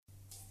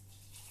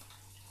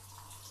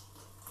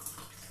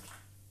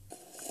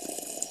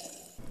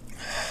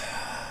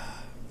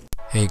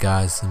Hey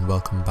guys, and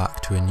welcome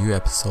back to a new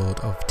episode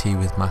of Tea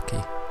with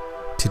Maki.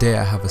 Today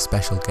I have a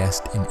special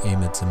guest in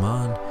Ahmed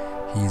Zaman.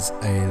 He's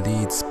a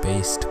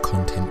Leeds-based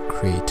content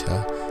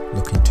creator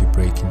looking to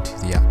break into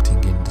the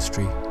acting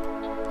industry.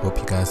 Hope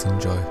you guys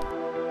enjoy.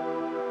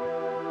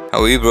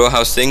 How are you, bro?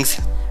 How's things?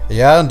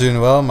 Yeah, I'm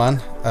doing well,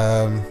 man.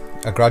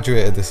 I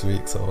graduated this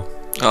week, so...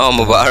 Oh,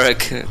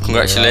 Mubarak.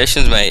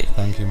 Congratulations, mate.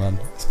 Thank you, man.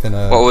 It's been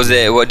a... What was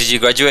it? What did you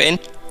graduate in?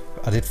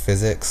 I did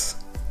physics.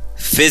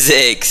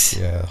 Physics?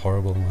 Yeah,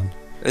 horrible, man.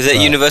 Is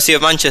it University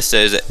of Manchester,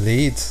 is it?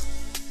 Leeds.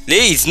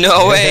 Leeds?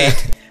 No way.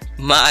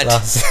 Mad.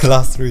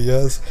 Last 3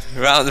 years.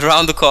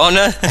 Round the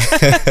corner.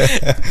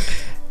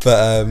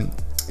 But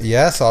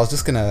yeah, so I was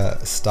just gonna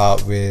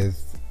start with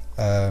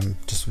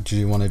do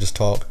you want to just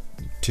talk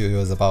to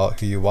us about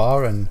who you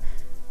are and...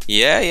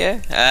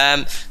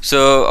 Yeah.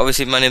 So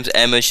obviously my name's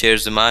Ahmed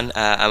Zaman.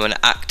 I'm an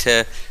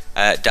actor,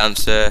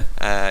 dancer,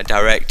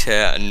 director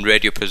and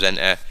radio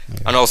presenter,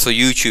 and also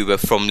YouTuber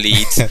from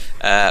Leeds.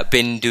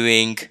 Been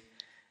doing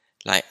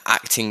like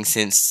acting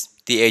since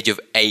the age of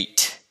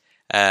 8,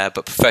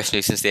 but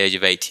professionally since the age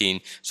of 18,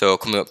 so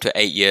coming up to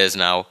 8 years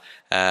now.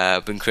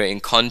 Been creating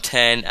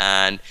content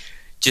and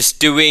just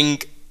doing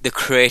the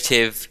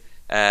creative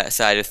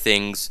side of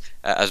things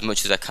as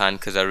much as I can,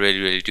 because I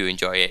really do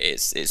enjoy it.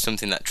 It's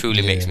something that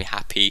truly makes me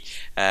happy.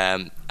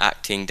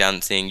 Acting,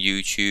 dancing,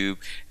 YouTube,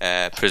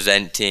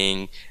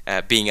 presenting,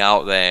 being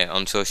out there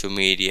on social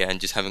media and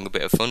just having a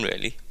bit of fun,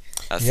 really.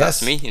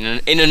 That's me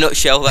in a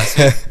nutshell. That's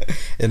me.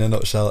 In a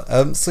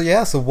nutshell.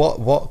 So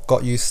what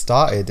got you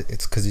started?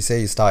 It's because you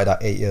say you started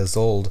at 8 years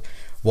old.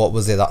 What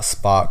was it that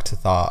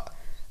sparked that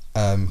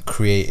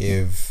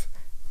creative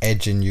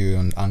edge in you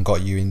and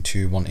got you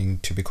into wanting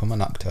to become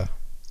an actor?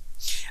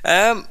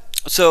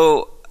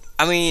 So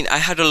I mean, I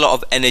had a lot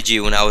of energy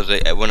when I was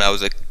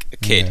a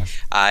kid. Yeah.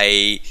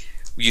 I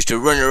used to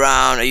run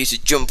around. I used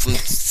to jump from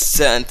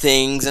certain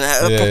things, and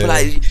I proper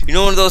like, you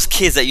know, one of those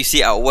kids that you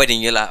see at a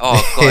wedding. You're like,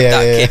 oh god,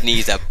 kid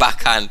needs a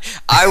backhand.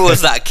 I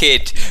was that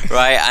kid,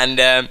 right?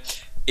 And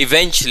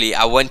eventually,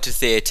 I went to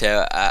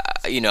theatre. I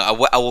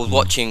was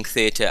watching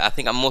theatre. I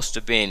think I must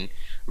have been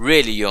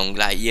really young,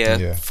 like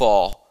year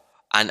 4,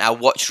 and I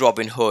watched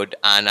Robin Hood.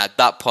 And at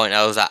that point,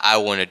 I was like, I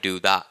want to do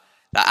that.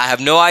 Like, I have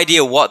no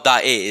idea what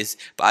that is,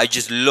 but I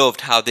just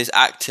loved how this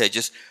actor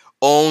just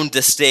owned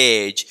the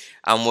stage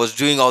and was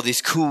doing all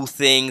these cool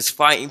things,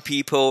 fighting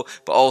people,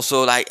 but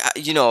also like,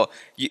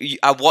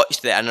 I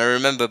watched it and I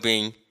remember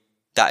being,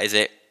 that is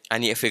it. I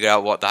need to figure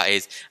out what that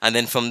is. And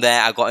then from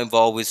there, I got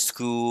involved with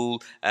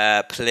school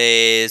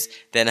plays.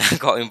 Then I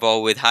got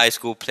involved with high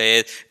school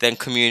plays. Then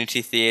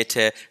community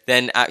theatre.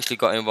 Then actually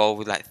got involved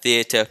with like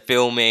theatre,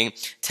 filming,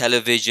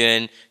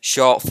 television,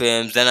 short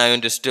films. Then I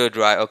understood,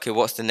 right, okay,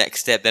 what's the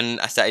next step? Then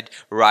I started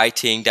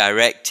writing,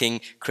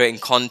 directing, creating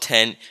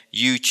content,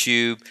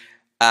 YouTube.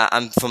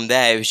 And from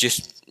there, it was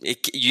just,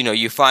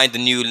 you find the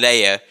new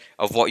layer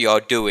of what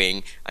you're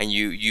doing and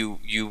you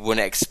want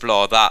to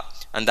explore that.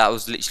 And that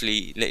was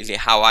literally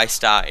how I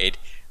started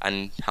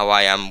and how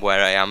I am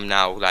where I am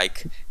now,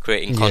 like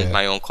creating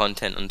my own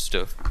content and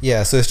stuff.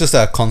 Yeah, so it's just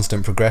a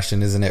constant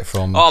progression, isn't it?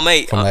 From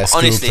like school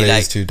honestly,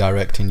 plays to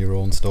directing your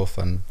own stuff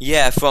and...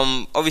 Yeah,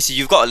 from obviously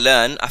you've got to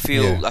learn. I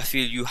feel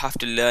you have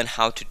to learn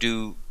how to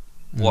do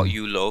what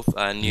you love,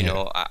 and you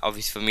know,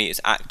 obviously for me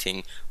it's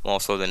acting more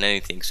so than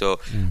anything.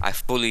 So I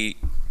fully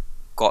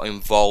got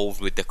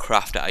involved with the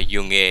craft at a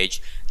young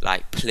age,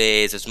 like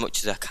plays as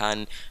much as I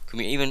can.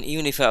 Even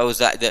if I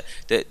was like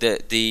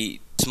the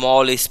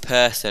smallest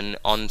person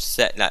on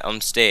set, like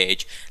on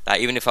stage, like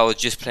even if I was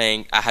just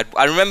playing, I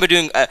remember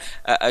doing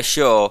a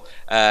show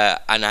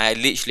and I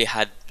literally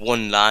had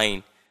one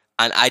line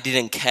and I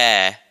didn't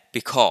care,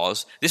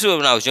 because this was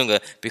when I was younger,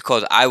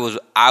 because I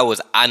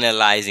was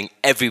analysing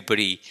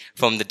everybody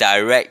from the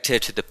director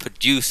to the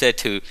producer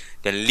to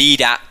the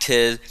lead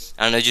actors,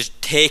 and I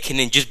just taking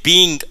in, just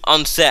being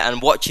on set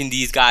and watching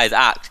these guys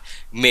act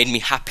made me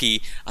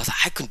happy. I was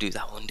like, I can do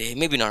that one day,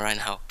 maybe not right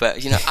now,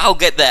 but I'll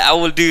get there, I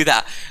will do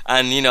that.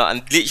 And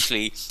and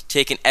literally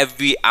taking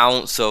every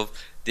ounce of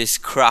this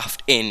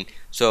craft in,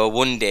 so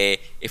one day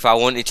if I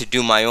wanted to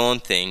do my own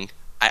thing,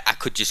 I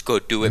could just go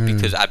do it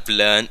because I've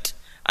learnt.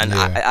 And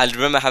I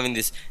remember having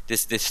this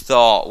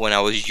thought when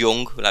I was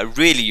young, like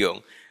really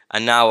young,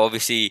 and now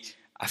obviously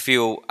I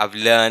feel I've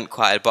learned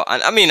quite a lot.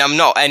 And I mean, I'm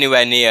not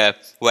anywhere near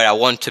where I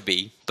want to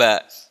be,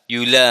 but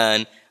you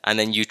learn and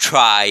then you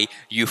try,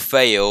 you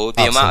fail.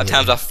 The amount of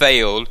times I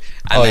failed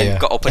and then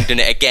got up and done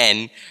it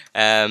again,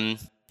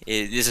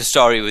 is a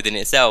story within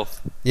itself.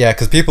 Yeah,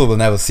 because people will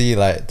never see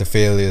like the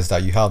failures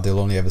that you have. They'll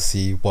only ever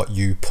see what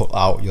you put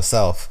out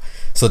yourself.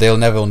 So they'll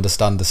never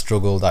understand the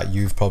struggle that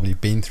you've probably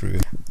been through.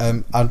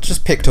 I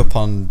just picked up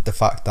on the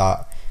fact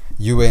that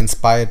you were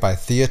inspired by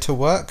theatre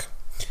work.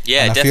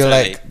 Yeah, and I definitely. feel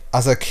like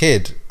as a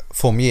kid,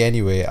 for me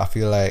anyway, I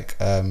feel like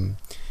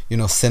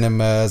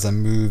cinemas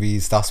and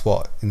movies, that's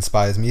what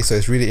inspires me. So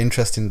it's really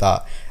interesting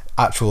that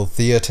actual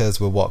theatres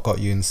were what got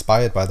you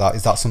inspired by that.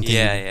 Is that something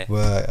you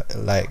were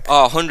like?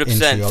 Oh,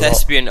 100%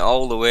 thespian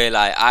all the way.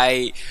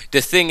 Like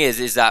the thing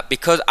is that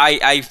because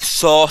I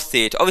saw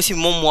theatre. Obviously,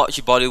 mum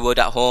watched Bollywood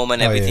at home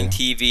and everything,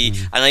 TV,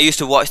 and I used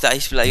to watch that. I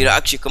used to be like, you know,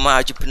 Akshay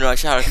Kumar,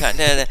 Shah Rukh Khan,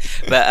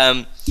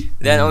 but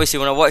then obviously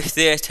when I watched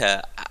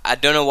theatre, I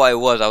don't know what it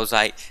was. I was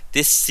like,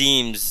 this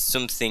seems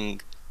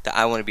something that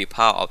I want to be a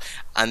part of,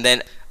 and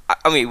then.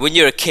 I mean, when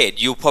you're a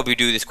kid, you'll probably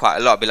do this quite a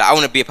lot. Be like, I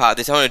want to be a part of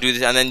this, I want to do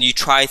this, and then you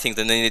try things,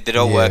 and then they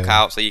don't work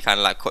out, so you kind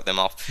of like cut them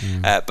off.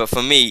 But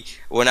for me,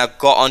 when I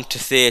got onto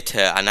theatre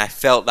and I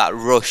felt that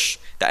rush,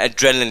 that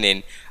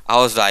adrenaline, I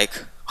was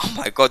like, oh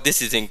my god,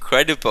 this is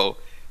incredible.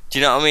 Do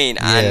you know what I mean?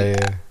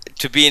 And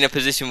to be in a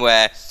position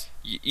where,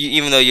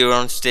 even though you're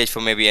on stage for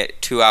maybe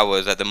 2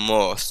 hours at the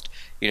most,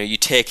 you know, you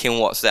take in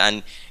what's there,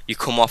 and you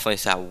come off and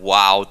it's like,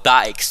 wow,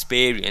 that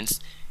experience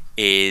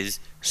is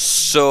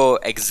so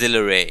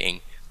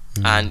exhilarating.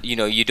 And you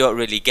know, you don't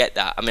really get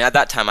that. I mean, at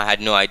that time I had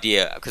no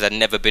idea, because I'd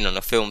never been on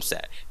a film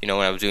set. You know,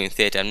 when I was doing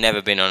theatre, I've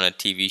never been on a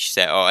TV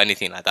set or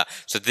anything like that.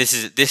 So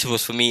this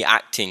was for me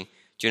acting.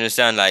 Do you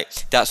understand? Like,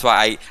 that's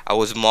why I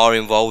was more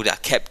involved. I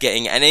kept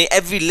getting, and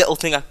every little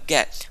thing I could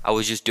get, I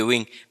was just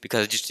doing,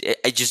 because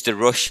it's just a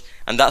rush.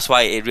 And that's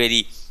why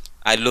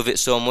I love it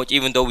so much.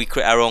 Even though we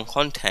create our own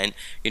content,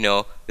 you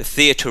know, the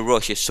theatre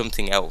rush is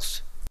something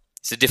else.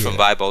 It's a different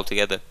vibe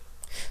altogether.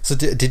 So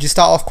did you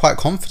start off quite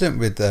confident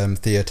with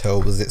theatre,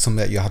 or was it something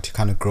that you had to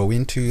kind of grow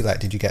into? Like,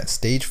 did you get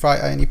stage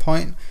fright at any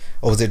point,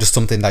 or was it just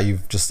something that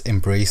you've just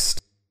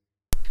embraced?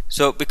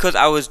 So because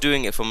I was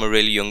doing it from a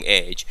really young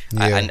age,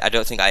 and I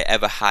don't think I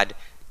ever had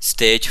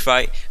stage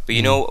fright. But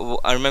you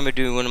know, I remember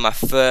doing one of my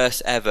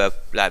first ever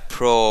like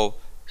pro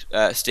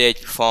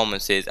stage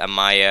performances, and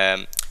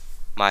my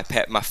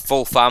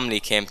full family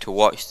came to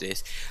watch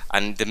this.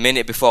 And the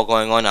minute before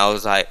going on, I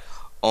was like,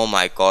 oh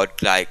my god,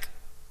 like.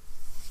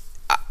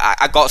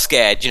 I got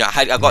scared, you know.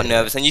 I got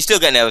nervous, and you still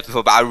get nervous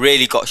before, but I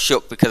really got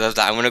shook, because I was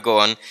like, I'm gonna go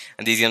on,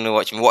 and these are gonna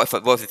watch me. What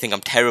if they think I'm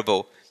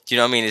terrible? Do you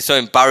know what I mean? It's so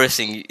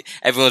embarrassing.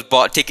 Everyone's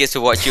bought tickets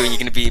to watch you, and you're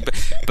gonna be.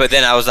 But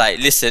then I was like,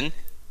 listen,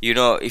 you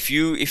know, if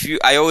you,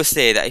 I always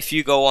say that if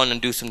you go on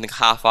and do something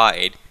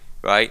half-hearted,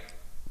 right,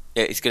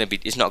 it's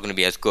not gonna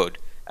be as good.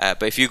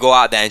 But if you go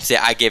out there and say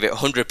I gave it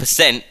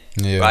 100%,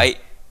 right.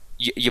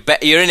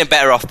 You're in a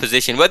better off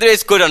position, whether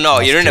it's good or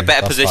not. You're in a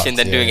better position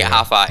than doing it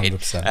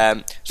half-hearted.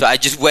 So I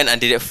just went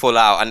and did it full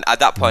out, and at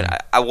that point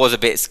I was a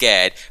bit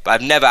scared, but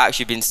I've never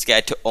actually been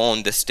scared to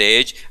own the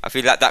stage. I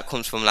feel like that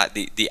comes from like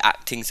the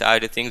acting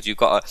side of things. You've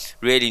got to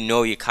really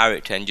know your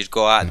character and just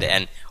go out there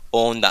and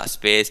own that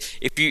space.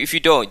 If you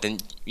don't, then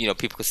you know,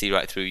 people can see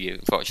right through you,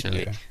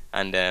 unfortunately.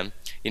 And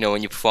you know,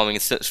 when you're performing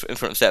in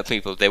front of certain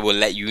people, they will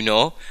let you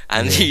know,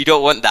 and you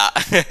don't want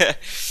that.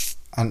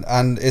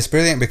 And it's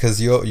brilliant, because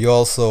you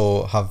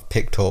also have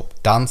picked up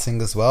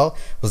dancing as well.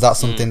 Was that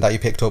something that you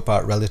picked up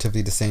at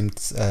relatively the same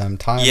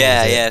time?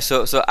 Yeah.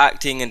 So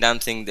acting and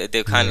dancing,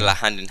 they're kind of like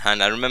hand in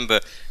hand. I remember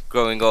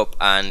growing up,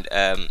 and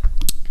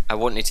I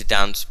wanted to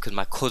dance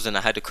because I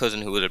had a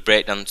cousin who was a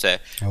break dancer,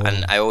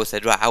 and I always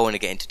said, right, I want to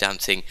get into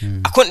dancing.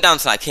 I couldn't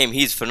dance like him.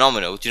 He's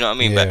phenomenal. Do you know what I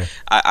mean? But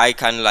I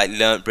kind of like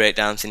learnt break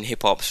dancing,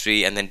 hip hop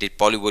street, and then did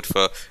Bollywood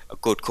for a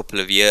good couple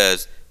of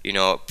years. You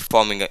know,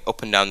 performing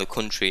up and down the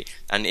country,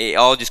 and it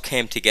all just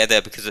came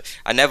together, because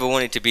I never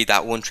wanted to be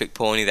that one-trick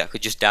pony that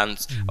could just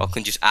dance or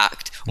can just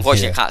act.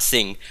 Unfortunately, I can't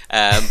sing,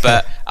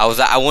 but I was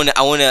like, I want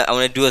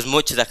to do as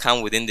much as I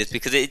can within this,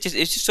 because it's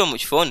just so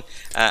much fun,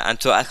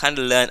 and so I kind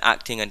of learned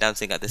acting and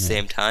dancing at the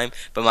same time.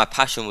 But my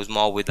passion was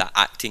more with that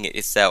acting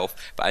itself.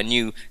 But I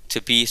knew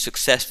to be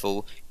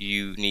successful,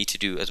 you need to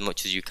do as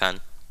much as you can.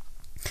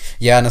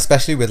 Yeah, and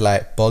especially with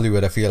like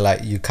Bollywood, I feel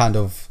like you kind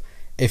of,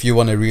 if you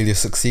want to really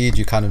succeed,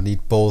 you kind of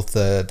need both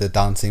the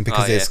dancing,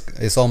 because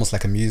it's almost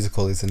like a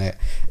musical, isn't it?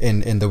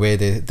 In the way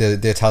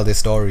they tell their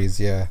stories.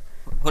 100%,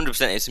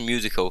 it's a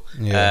musical.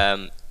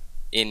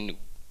 In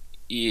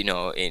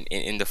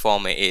the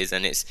form it is,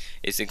 and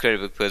it's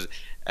incredible, because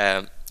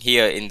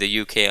here in the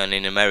UK and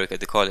in America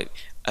they call it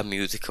a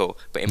musical,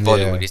 but in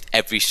Bollywood it's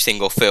every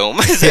single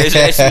film. So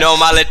it's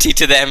normality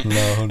to them.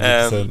 No,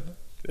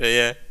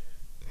 100%.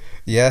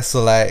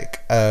 So like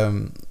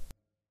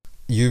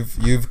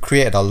you've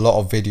created a lot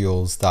of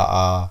videos that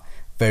are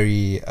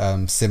very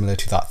similar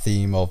to that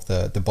theme of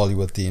the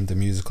Bollywood theme, the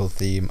musical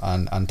theme,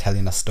 and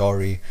telling a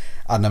story.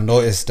 And I've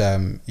noticed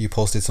you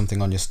posted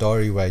something on your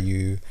story where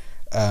you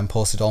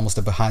posted almost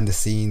a behind the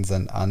scenes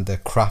and the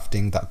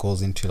crafting that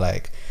goes into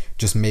like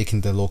just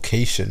making the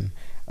location,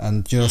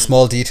 and you know,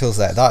 small details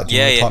like that. Do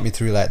you want to talk me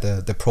through like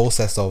the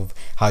process of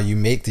how you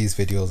make these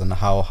videos and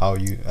how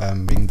you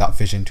bring that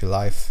vision to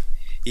life?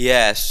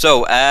 Yeah,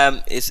 so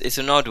it's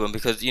an odd one,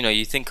 because you know,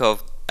 you think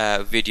of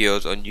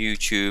videos on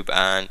YouTube,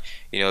 and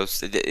you know,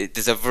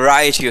 there's a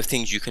variety of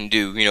things you can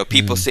do. You know,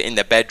 people sit in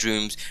their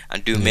bedrooms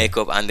and do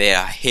makeup, and they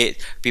are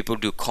hit. People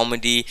do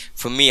comedy.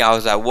 For me, I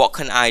was like, what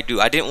can I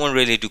do? I didn't want to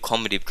really do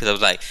comedy, because I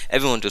was like,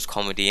 everyone does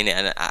comedy in it,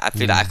 and I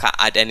feel like I can't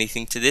add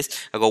anything to this.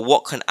 I go,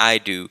 what can I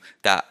do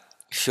that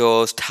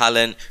shows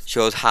talent,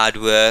 shows hard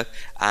work,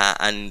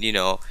 and you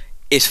know,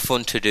 it's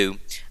fun to do.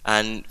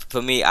 And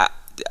for me,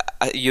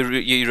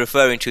 you're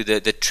referring to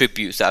the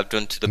tributes that I've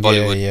done to the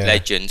Bollywood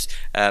legends.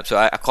 So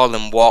I call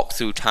them walk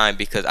through time,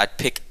 because I'd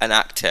pick an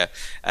actor,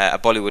 a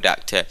Bollywood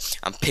actor,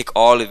 and pick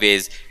all of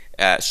his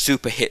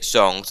super hit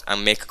songs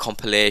and make a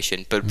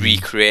compilation, but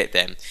recreate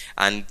them.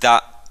 And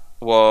that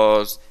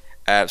was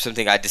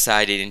something I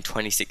decided in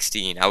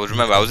 2016. I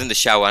was in the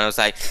shower and I was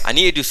like, I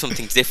need to do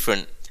something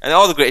different. And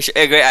all the great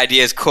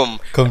ideas come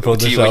from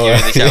to you when you're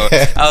in the shower.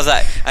 I was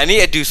like, I need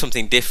to do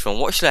something different.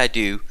 What should I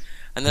do?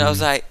 And then I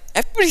was like,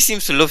 everybody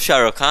seems to love Shah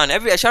Rukh Khan.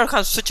 Shah Rukh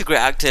Khan's such a great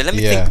actor. Let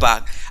me think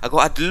back. I go,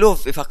 I'd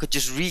love if I could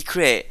just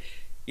recreate,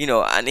 you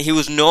know. And he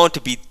was known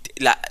to be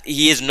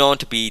he is known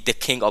to be the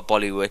king of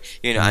Bollywood,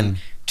 you know.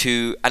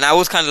 And I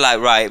was kind of like,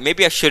 right,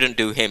 maybe I shouldn't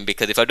do him,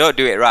 because if I don't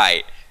do it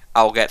right,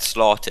 I'll get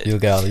slaughtered. You'll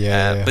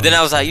get, but then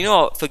I was like, you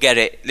know what, forget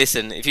it.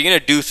 Listen, if you're gonna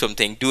do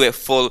something, do it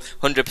full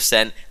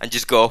 100% and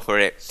just go for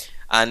it.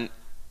 And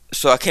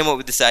so I came up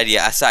with this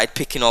idea. I started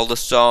picking all the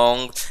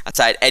songs. I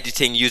started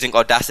editing, using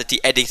Audacity,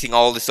 editing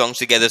all the songs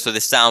together so they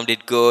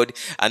sounded good.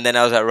 And then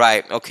I was like,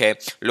 right, okay,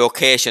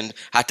 location.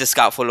 Had to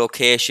scout for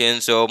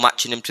locations, so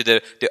matching them to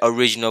the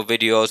original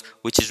videos,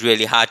 which is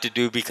really hard to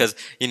do, because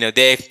you know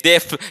they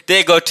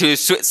go to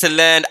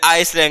Switzerland,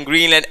 Iceland,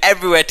 Greenland,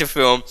 everywhere to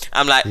film.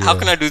 I'm like, how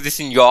can I do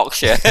this in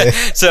Yorkshire?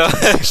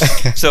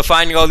 so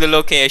finding all the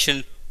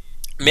locations.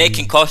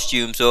 Making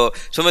costumes, so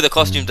some of the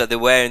costumes that they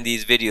wear in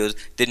these videos,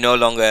 they're no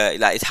longer,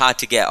 like, it's hard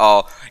to get,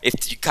 or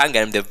if you can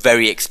get them, they're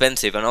very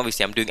expensive. And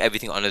obviously I'm doing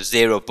everything on a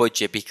zero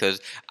budget, because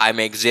I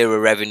make zero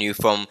revenue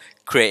from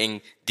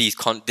creating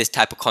this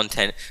type of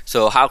content.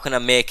 So how can I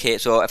make it?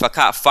 So if I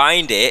can't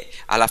find it,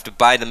 I'll have to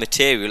buy the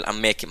material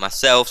and make it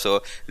myself.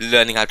 So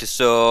learning how to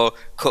sew,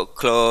 cut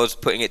clothes,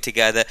 putting it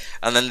together.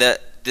 And then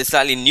the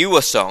slightly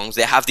newer songs,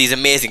 they have these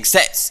amazing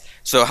sets.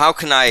 So how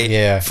can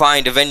I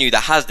find a venue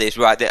that has this?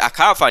 Right, I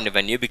can't find a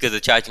venue because they're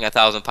charging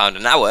 £1,000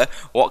 an hour.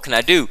 What can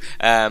I do?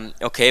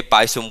 Okay,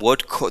 buy some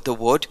wood, cut the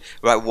wood,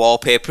 right,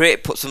 wallpaper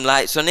it, put some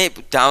lights on it,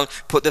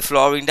 put the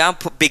flooring down,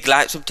 put big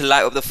lights up to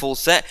light up the full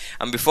set,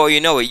 and before you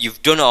know it,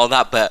 you've done all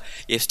that. But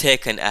it's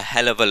taken a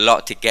hell of a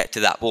lot to get to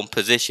that one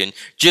position,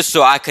 just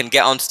so I can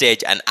get on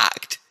stage and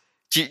act.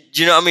 Do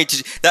you know what I mean?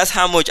 That's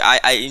how much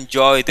I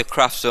enjoy the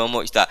craft so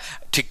much, that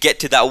to get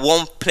to that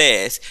one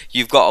place,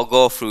 you've got to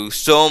go through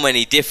so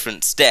many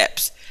different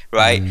steps,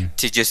 right,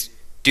 to just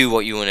do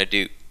what you want to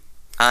do.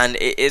 And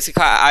it's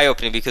quite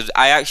eye-opening, because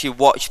I actually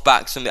watch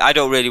back something. I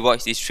don't really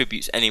watch these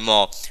tributes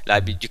anymore,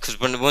 like, because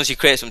once you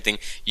create something,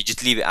 you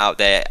just leave it out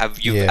there.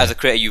 As a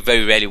creator, you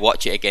very rarely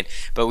watch it again.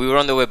 But we were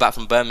on the way back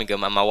from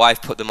Birmingham, and my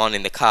wife put them on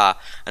in the car,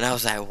 and I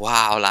was like,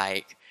 wow,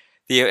 like...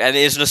 And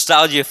it's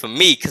nostalgia for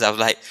me, because I was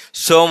like,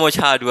 so much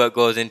hard work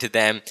goes into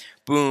them.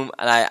 Boom,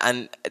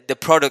 and the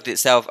product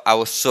itself, I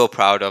was so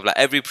proud of. Like,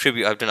 every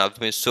tribute I've done, I've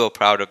been so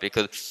proud of,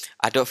 because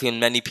I don't feel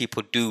many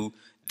people do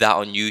that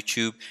on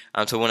YouTube.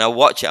 And so when I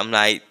watch it, I'm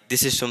like,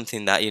 this is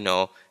something that, you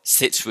know,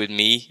 sits with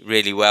me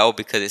really well,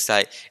 because it's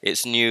like,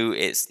 it's new.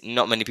 It's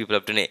not many people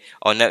have done it,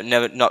 or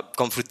never not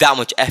gone through that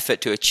much effort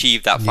to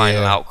achieve that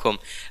final outcome.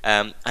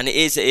 And it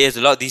is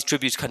a lot of these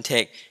tributes can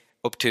take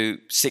up to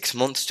 6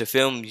 months to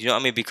film, you know what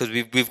I mean? Because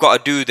we've got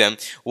to do them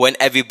when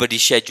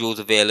everybody's schedule's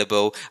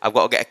available. I've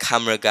got to get a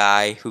camera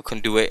guy who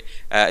can do it.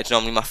 It's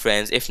normally my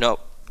friends. If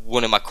not,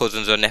 one of my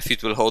cousins or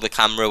nephews will hold the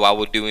camera while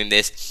we're doing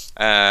this.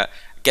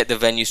 Get the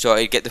venue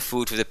sorted, get the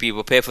food for the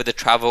people, pay for the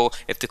travel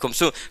if they come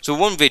soon. So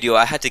one video,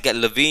 I had to get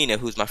Lavina,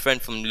 who's my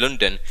friend from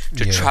London,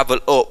 to travel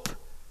up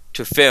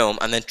to film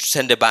and then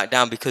send her back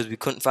down, because we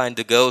couldn't find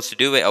the girls to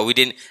do it, or we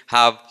didn't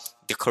have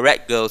the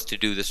correct girls to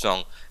do the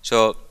song.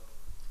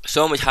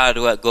 So much hard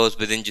work goes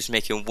within just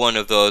making one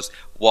of those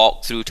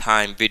walk through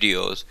time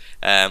videos.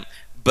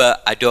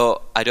 But I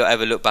don't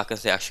ever look back and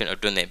say I shouldn't have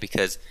done it,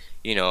 because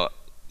you know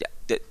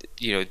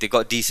they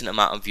got decent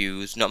amount of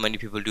views. Not many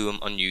people do them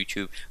on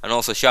YouTube, and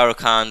also Shah Rukh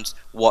Khan's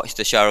watched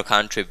the Shah Rukh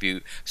Khan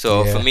tribute.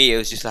 So for me, it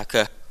was just like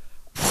a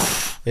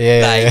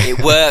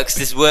it works.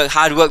 This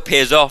hard work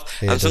pays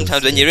off. And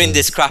sometimes when you're in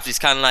this craft, it's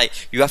kind of like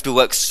you have to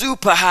work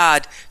super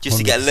hard just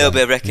to get a little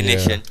bit of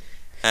recognition.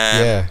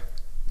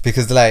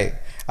 Because like.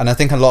 And I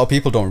think a lot of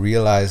people don't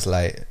realize,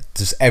 like,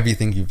 just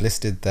everything you've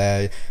listed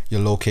there,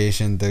 your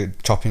location, the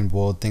chopping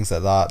board, things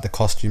like that, the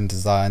costume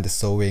design, the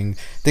sewing,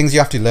 things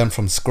you have to learn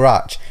from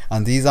scratch.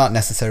 And these aren't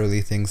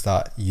necessarily things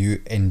that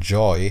you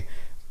enjoy,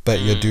 but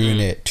you're doing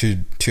it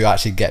to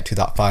actually get to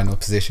that final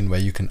position where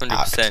you can 100%.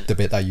 Act the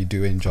bit that you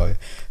do enjoy.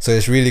 So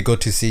it's really good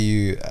to see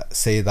you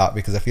say that,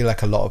 because I feel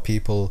like a lot of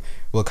people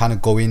will kind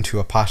of go into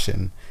a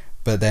passion,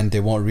 but then they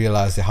won't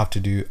realize they have to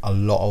do a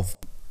lot of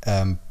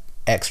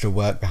extra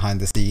work behind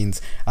the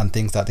scenes and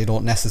things that they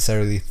don't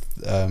necessarily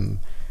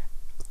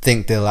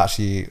think they'll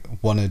actually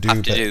want to do,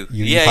 but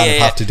you kind of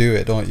have to do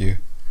it, don't you?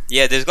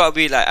 Yeah, there's got to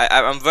be like,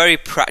 I'm a very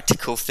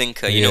practical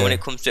thinker, you know, when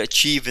it comes to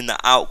achieving the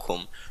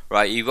outcome,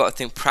 right? You've got to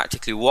think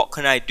practically, what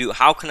can I do?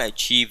 How can I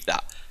achieve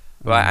that?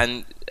 Right?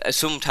 And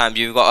sometimes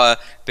you've got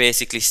to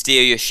basically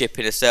steer your ship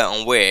in a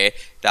certain way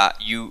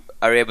that you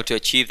are able to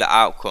achieve the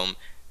outcome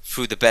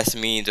through the best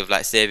means of,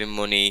 like, saving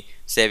money,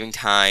 saving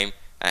time,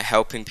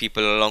 helping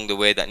people along the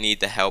way that need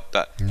the help,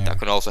 that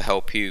can also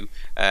help you,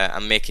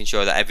 and making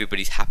sure that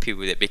everybody's happy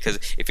with it. Because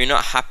if you're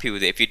not happy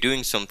with it, if you're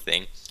doing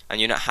something and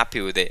you're not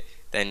happy with it,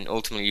 then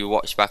ultimately you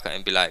watch back at it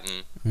and be like,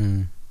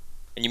 and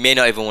you may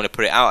not even want to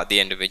put it out at the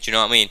end of it. Do you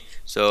know what I mean?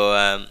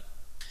 So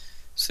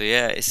so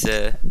yeah, it's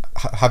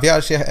Have you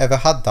actually ever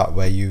had that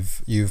where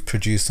you've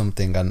produced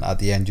something and at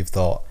the end you've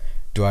thought,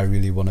 do I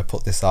really want to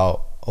put this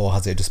out? Or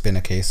has it just been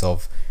a case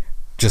of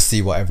just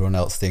see what everyone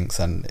else thinks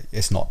and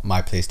it's not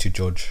my place to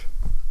judge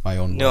my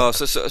own work? No,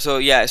 so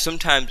yeah,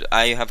 sometimes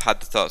I have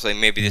had the thoughts like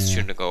maybe this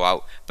shouldn't go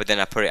out, but then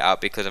I put it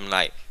out because I'm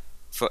like,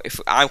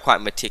 if I'm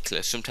quite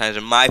meticulous, sometimes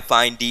in my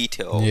fine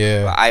detail,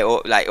 I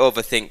like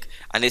overthink,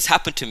 and it's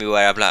happened to me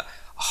where I'm like,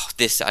 oh,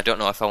 this, I don't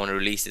know if I want to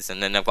release this,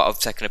 and then I've got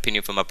a second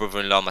opinion from my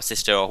brother-in-law, my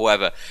sister, or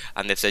whoever,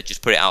 and they've said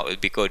just put it out,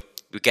 it'd be good,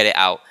 we get it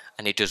out,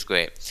 and it does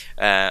great.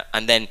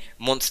 And then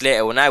months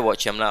later when I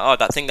watch it, I'm like, oh,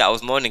 that thing that I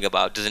was moaning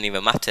about doesn't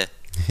even matter.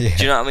 Do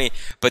you know what I mean?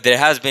 But there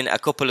has been a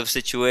couple of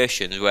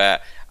situations where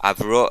I've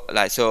wrote,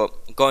 like, so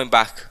going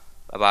back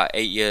about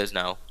 8 years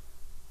now,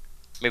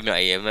 maybe not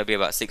 8 years, maybe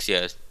about 6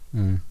 years,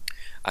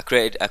 I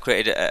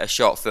created a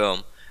short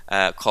film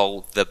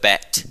called The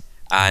Bet,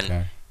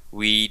 and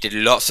we did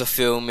lots of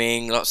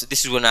filming,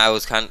 this is when I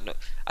was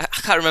I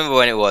can't remember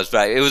when it was,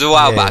 right? It was a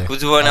while back. It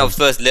was when I was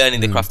first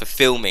learning the craft of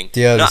filming,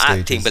 not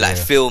acting, but like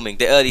filming,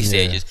 the early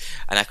stages.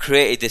 And I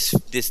created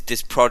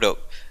this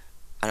product,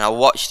 and I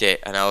watched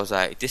it, and I was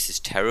like, this is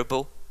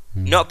terrible.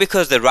 Not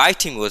because the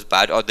writing was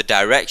bad or the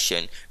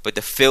direction, but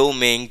the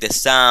filming, the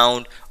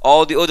sound,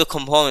 all the other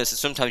components that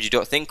sometimes you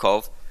don't think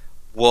of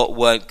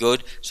weren't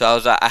good. So I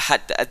was like,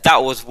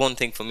 that was one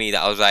thing for me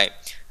that I was like,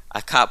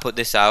 I can't put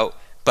this out,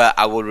 but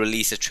I will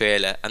release a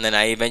trailer. And then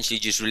I eventually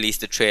just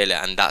released the trailer,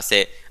 and that's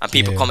it. And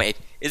people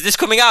commented, is this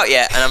coming out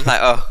yet? And I'm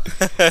like, oh.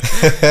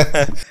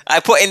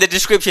 I put in the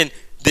description,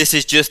 this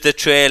is just the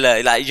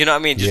trailer, like, you know what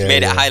I mean? Just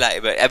made it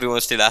highlighted, but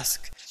everyone still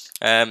asks.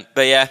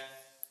 But yeah,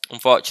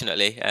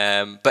 unfortunately,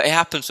 but it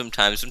happens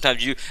sometimes.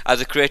 Sometimes you,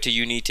 as a creator,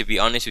 you need to be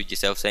honest with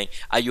yourself, saying,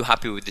 are you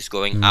happy with this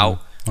going out?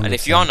 100%. And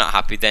if you're not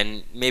happy,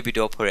 then maybe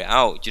don't put it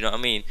out. Do you know what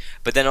I mean?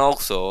 But then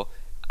also,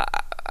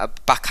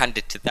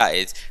 backhanded to that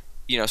is,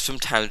 you know,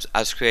 sometimes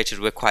as creators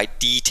we're quite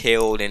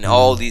detailed in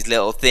all these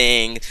little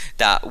things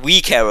that we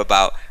care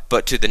about,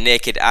 but to the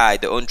naked eye,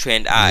 the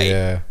untrained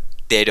eye,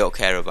 they don't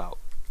care about.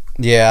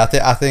 Yeah,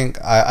 I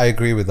think I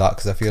agree with that,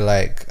 because I feel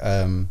like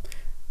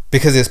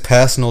because it's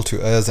personal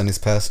to us and it's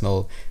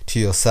personal to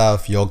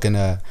yourself, you're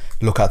gonna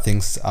look at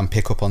things and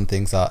pick up on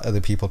things that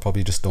other people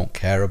probably just don't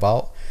care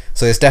about.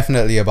 So it's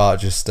definitely about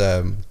just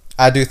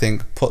I do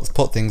think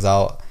put things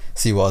out,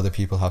 see what other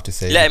people have to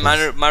say. Let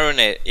it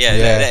marinate.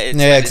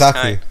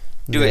 Exactly.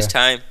 Do its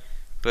time.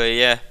 But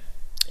yeah,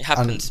 it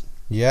happens.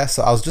 And,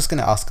 so I was just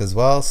gonna ask as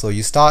well, so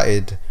you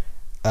started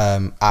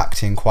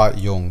acting quite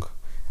young,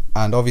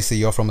 and obviously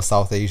you're from a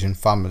South Asian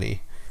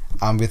family,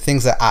 and with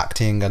things like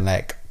acting and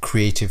like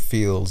creative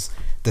fields,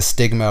 the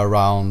stigma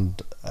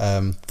around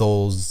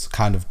those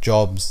kind of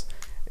jobs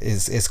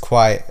is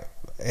quite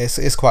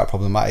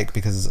problematic,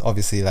 because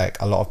obviously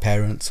like a lot of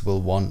parents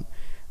will want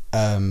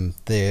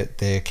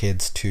their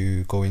kids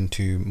to go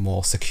into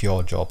more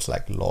secure jobs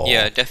like law,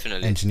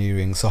 definitely,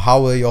 engineering. So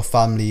how were your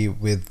family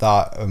with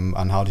that,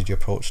 and how did you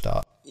approach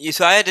that?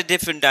 So I had a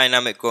different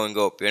dynamic growing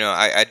up. You know,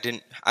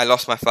 I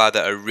lost my father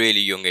at a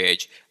really young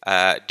age.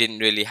 Didn't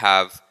really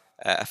have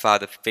a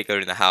father figure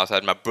in the house. I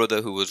had my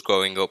brother who was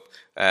growing up,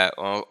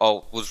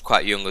 or was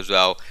quite young as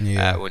well,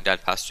 when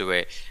dad passed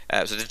away.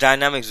 So the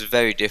dynamics was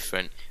very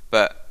different.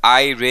 But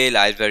I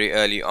realized very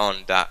early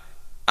on that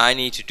I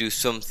need to do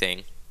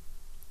something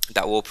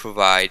that will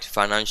provide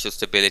financial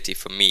stability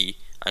for me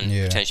and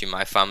potentially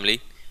my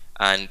family.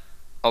 And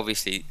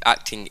obviously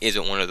acting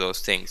isn't one of those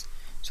things.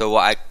 So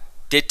what I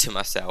did to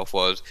myself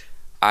was,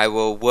 I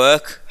will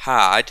work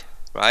hard,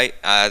 right,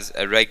 as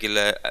a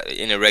regular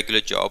in a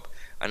regular job,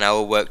 and I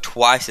will work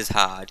twice as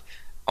hard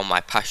on my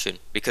passion.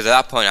 Because at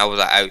that point I was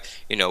like,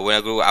 when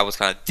I grew up, I was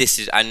kind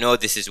of, I know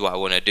this is what I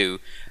want to do.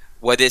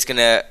 Whether it's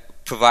gonna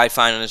provide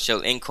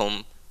financial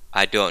income,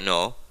 I don't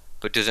know,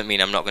 but doesn't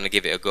mean I'm not going to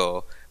give it a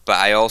go. But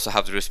I also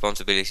have the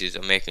responsibilities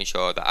of making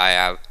sure that I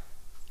have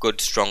good,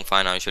 strong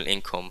financial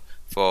income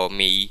for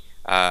me,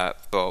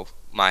 for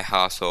my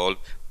household,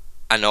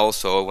 and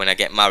also when I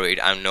get married,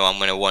 I know I'm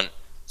going to want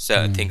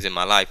certain things in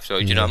my life. So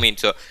do you know what I mean?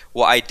 So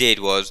what I did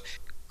was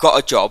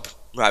got a job,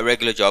 right,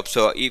 regular job.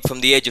 So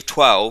from the age of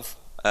 12,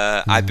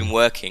 I've been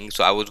working.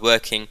 So I was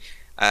working.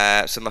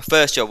 So my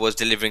first job was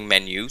delivering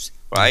menus,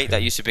 right?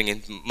 That used to bring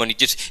in money,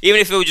 just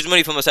even if it was just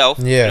money for myself.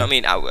 You know what I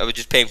mean? I was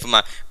just paying for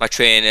my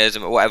trainers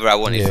and whatever I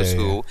wanted for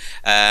school.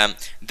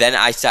 Then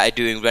I started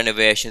doing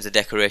renovations and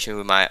decoration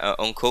with my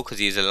uncle, because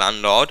he's a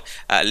landlord.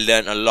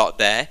 Learned a lot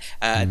there.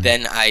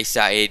 Then I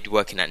started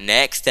working at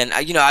Next. Then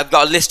I've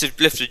got a list of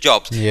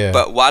jobs.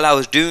 But while I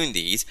was doing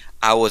these,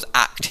 I was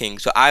acting.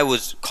 So I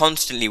was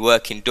constantly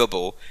working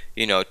double,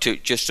 to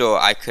just so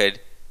I could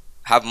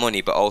have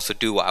money, but also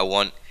do what I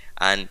want.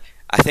 And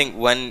I think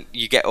when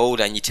you get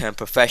older and you turn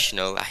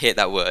professional, I hate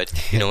that word.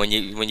 You know, when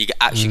you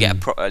actually get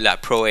a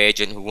pro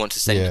agent who wants to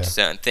send you to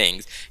certain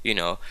things, you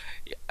know,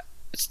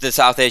 the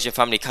South Asian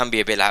family can be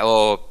a bit like,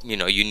 oh, you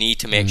know, you need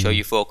to make sure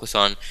you focus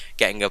on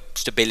getting a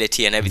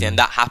stability and everything. And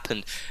that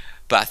happened.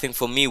 But I think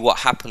for me, what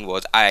happened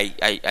was I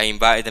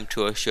invited them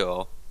to a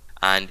show,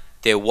 and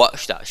they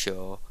watched that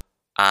show,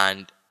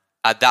 and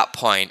at that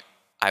point,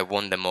 I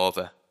won them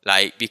over.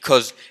 Like,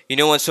 because, you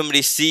know, when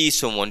somebody sees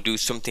someone do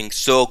something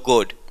so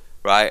good,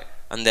 right,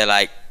 and they're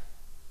like,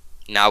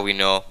 now we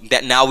know,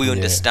 that now we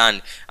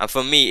understand. And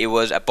for me, it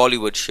was a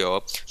Bollywood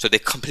show, so they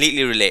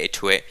completely related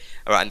to it,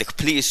 right, and they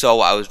completely saw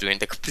what I was doing.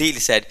 They completely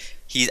said,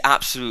 he's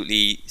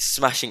absolutely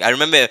smashing. I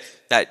remember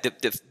that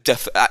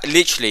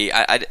literally,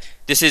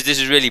 this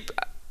is really,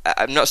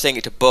 I'm not saying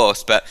it to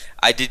boast, but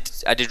I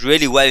did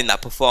really well in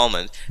that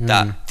performance.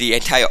 That the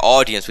entire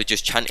audience were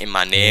just chanting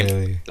my name.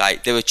 Really?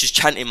 Like, they were just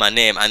chanting my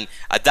name, and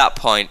at that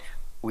point,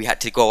 we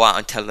had to go out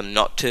and tell them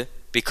not to,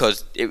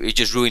 because it was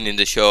just ruining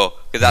the show.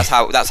 Because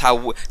that's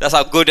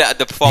how good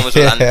the performance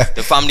was, and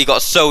the family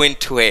got so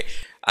into it,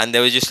 and they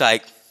were just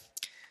like,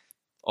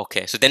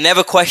 okay. So they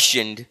never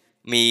questioned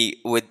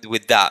me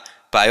with that.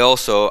 But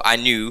I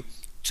knew.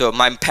 So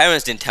my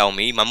parents didn't tell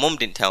me, my mum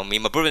didn't tell me,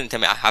 my brother didn't tell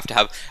me.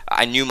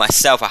 I knew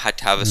myself I had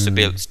to have a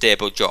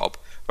stable job,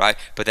 right?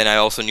 But then I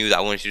also knew that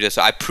I wanted to do this.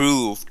 So I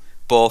proved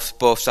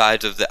both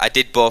sides of I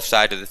did both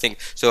sides of the thing.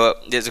 So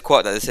there's a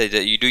quote that says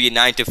that you do your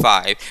 9 to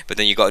 5, but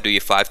then you got to do your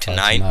 5 to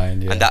 9,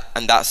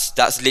 and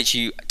that's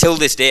literally, till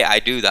this day I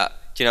do that.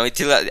 You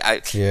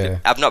know,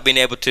 I've not been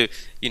able to,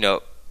 you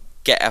know,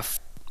 get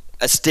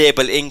a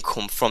stable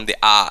income from the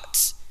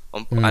arts,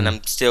 and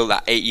I'm still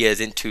like 8 years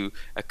into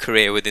a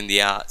career within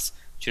the arts.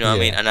 Do you know what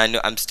I mean? And I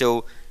know I'm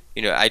still,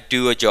 you know, I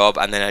do a job,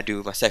 and then I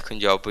do my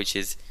second job, which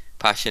is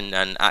passion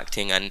and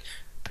acting and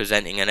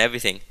presenting and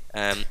everything.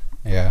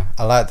 Yeah,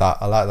 I like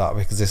that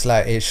because it's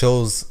like, it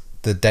shows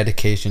the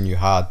dedication you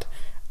had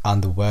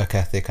and the work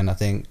ethic. And I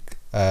think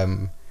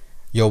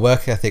your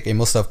work ethic, it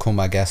must have come,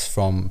 I guess,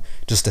 from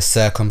just the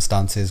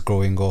circumstances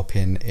growing up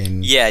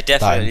in yeah,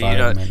 definitely. that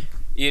environment.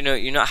 You know,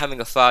 you're not having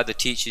a father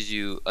teaches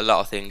you a lot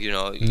of things. You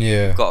know,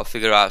 you've got to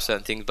figure out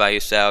certain things by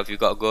yourself. You've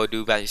got to go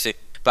do by yourself.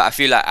 But I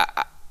feel like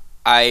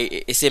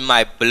it's in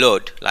my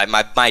blood. Like,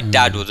 my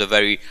dad was a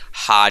very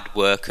hard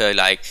worker.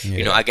 Like,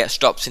 you know, I get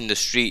stops in the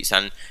streets,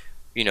 and,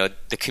 you know,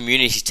 the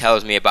community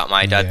tells me about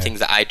my dad, things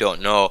that I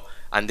don't know.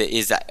 And there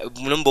is that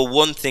number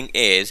one thing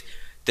is,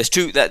 there's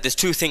two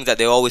things that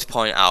they always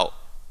point out,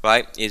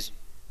 right? Is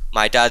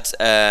my dad's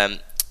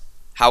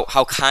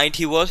how kind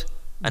he was,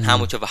 and how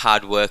much of a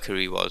hard worker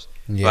he was,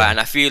 right? And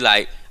I feel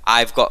like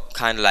I've got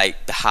kind of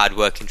like the hard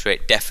working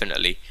trait,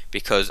 definitely,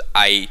 because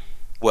I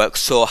work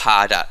so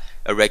hard at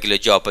a regular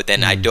job, but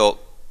then I don't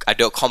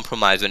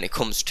compromise when it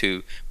comes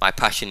to my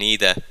passion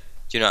either. Do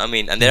you know what I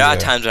mean? And there are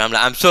times where I'm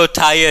like, I'm so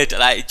tired,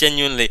 like,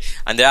 genuinely,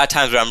 and there are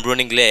times where I'm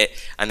running late,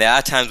 and there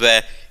are times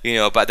where, you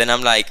know, but then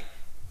I'm like,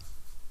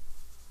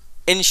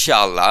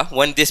 inshallah,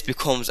 when this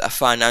becomes a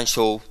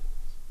financial,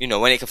 you know,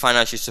 when it can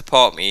financially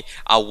support me,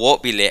 I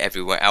won't be late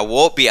everywhere. I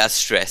won't be as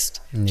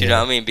stressed. Do you know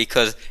what I mean?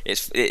 Because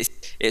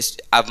it's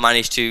I've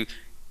managed to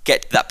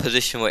get to that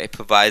position where it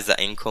provides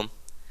that income.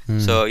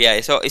 So yeah,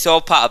 it's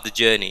all part of the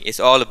journey. It's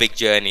all a big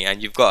journey,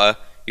 and you've got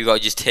to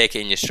just take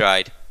it in your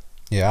stride.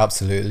 Yeah,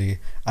 absolutely.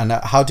 And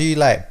how do you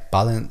like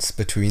balance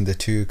between the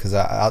two? Because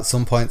at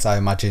some points I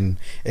imagine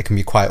it can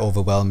be quite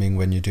overwhelming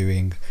when you're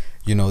doing,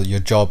 you know, your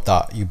job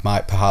that you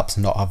might perhaps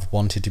not have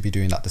wanted to be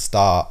doing at the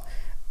start,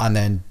 and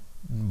then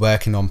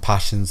working on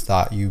passions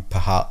that you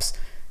perhaps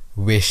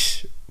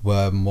wish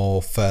were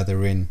more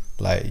further in,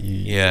 like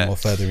you're more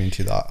further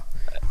into that.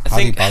 How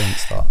do you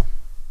balance that?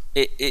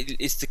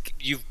 It's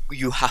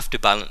you have to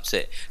balance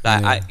it.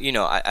 Like,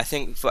 I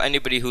think for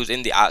anybody who's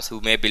in the arts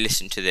who maybe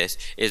listen to this,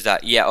 is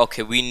that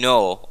okay,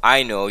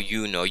 I know,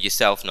 you know,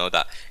 yourself know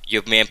that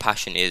your main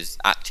passion is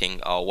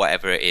acting or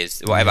whatever it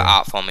is, whatever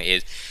art form it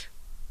is.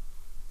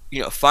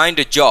 You know, find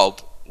a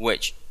job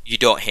which you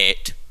don't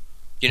hate.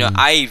 You know,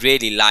 I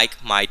really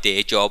like my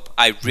day job.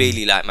 I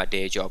really like my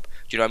day job.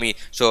 Do you know what I mean?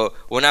 So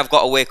when I've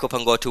got to wake up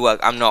and go to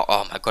work, I'm not,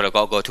 oh my god, I've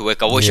got to go to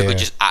work, I wish I could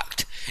just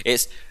act.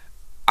 It's,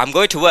 I'm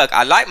going to work,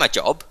 I like my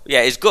job,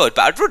 yeah, it's good,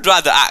 but I'd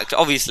rather act,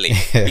 obviously.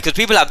 Because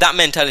people have that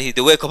mentality,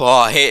 they wake up, oh,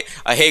 I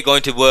hate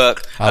going to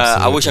work,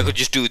 I wish I could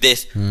just do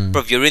this.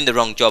 Bro, you're in the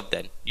wrong job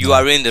then. You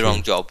are in the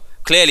wrong job.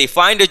 Clearly,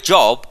 find a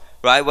job,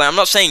 right, where I'm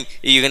not saying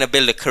you're going to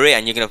build a career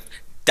and you're going to,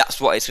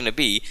 that's what it's going to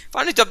be.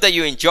 Find a job that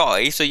you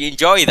enjoy, so you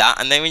enjoy that,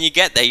 and then when you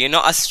get there, you're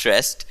not as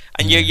stressed,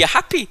 and you're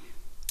happy.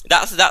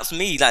 That's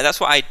me, like, that's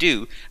what I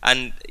do.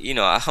 And, you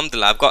know,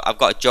 alhamdulillah, I've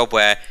got a job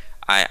where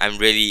I'm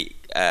really,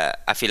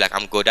 I feel like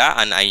I'm good at,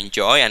 and I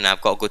enjoy, and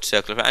I've got a good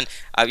circle of, and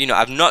you know,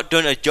 I've not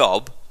done a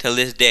job till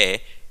this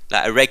day,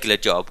 like a regular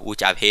job,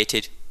 which I've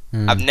hated.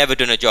 I've never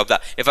done a job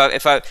that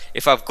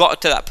if I've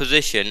got to that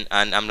position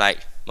and I'm like,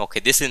 okay,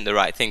 this isn't the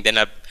right thing, then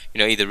I, you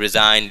know, either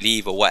resign,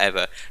 leave, or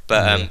whatever.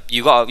 But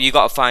you got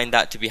to find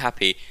that to be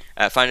happy.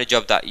 Find a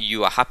job that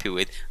you are happy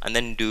with, and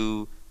then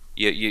do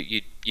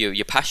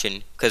your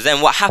passion. Because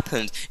then what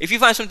happens if you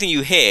find something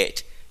you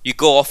hate, you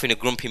go off in a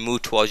grumpy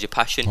mood towards your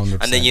passion,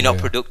 and then you're not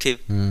productive.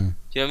 Do you know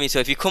what I mean? So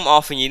if you come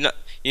off and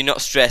you're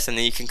not stressed, and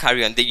then you can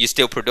carry on, then you're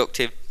still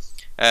productive.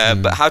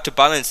 But how to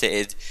balance it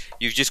is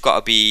you've just got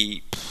to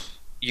be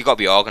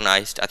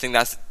organized. I think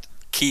that's the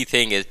key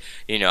thing, is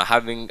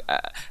having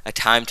a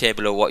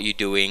timetable of what you're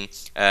doing.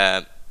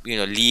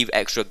 Leave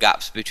extra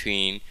gaps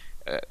between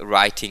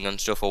writing and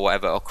stuff or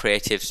whatever, or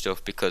creative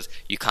stuff, because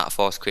you can't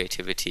force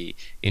creativity.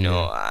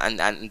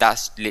 And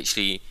that's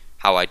literally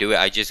how I do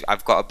it.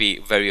 I've got to be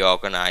very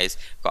organized.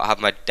 Got to have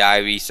my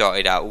diary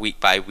sorted out week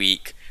by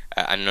week,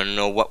 and I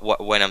know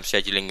what when I'm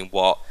scheduling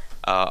what.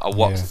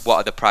 What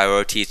are the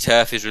priorities?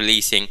 Turf is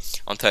releasing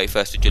on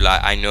 31st of July.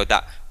 I know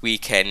that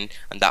weekend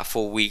and that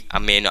full week I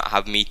may not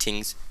have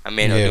meetings. I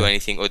may not do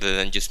anything other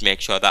than just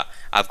make sure that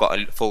I've got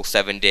a full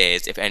 7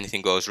 days. If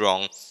anything goes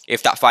wrong,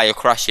 if that fire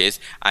crashes,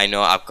 I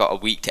know I've got a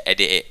week to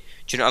edit it.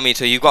 Do you know what I mean?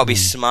 So you've got to be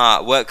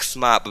smart, work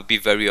smart, but be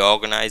very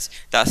organized.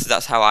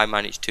 That's how I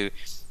manage to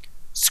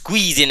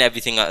squeeze in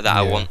everything that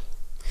I want.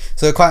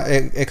 So it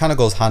kind of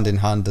goes hand in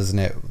hand, doesn't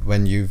it?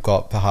 When you've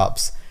got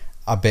perhaps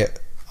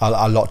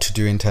a lot to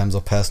do in terms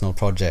of personal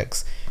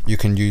projects, you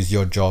can use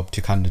your job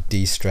to kind of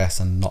de-stress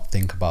and not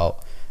think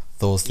about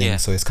those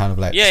things. So it's kind of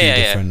like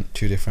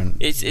two different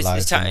it's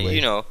lives in a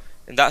way.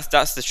 And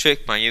that's the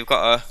trick, man. You've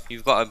got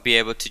to be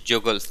able to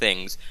juggle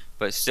things,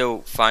 but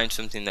still find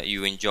something that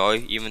you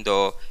enjoy. Even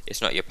though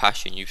it's not your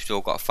passion, you've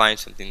still got to find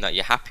something that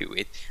you're happy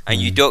with, and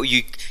you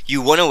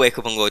want to wake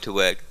up and go to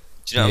work.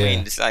 Do you know what I mean?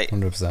 It's like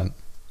 100%.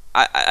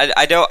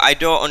 I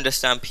don't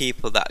understand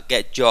people that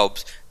get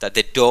jobs that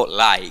they don't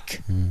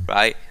like,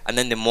 right? And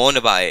then they moan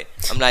about it.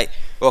 I'm like,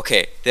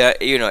 okay,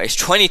 it's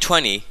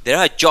 2020. There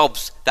are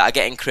jobs that are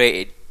getting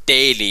created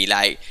daily.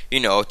 Like,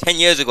 10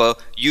 years ago,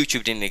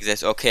 YouTube didn't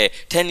exist. Okay,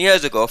 10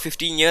 years ago,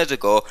 15 years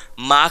ago,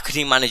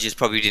 marketing managers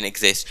probably didn't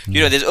exist.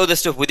 There's other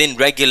stuff within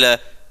regular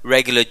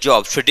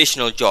jobs,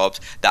 traditional jobs,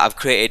 that have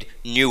created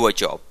newer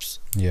jobs.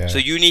 So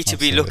you need to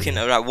be looking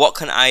at, right, what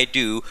can I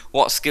do?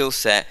 What skill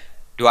set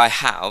do I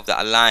have that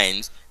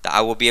aligns, that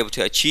I will be able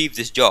to achieve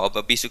this job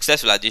and be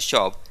successful at this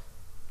job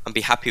and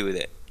be happy with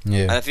it?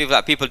 And I feel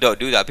like people don't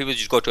do that. People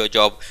just go to a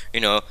job,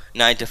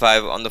 9 to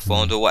 5 on the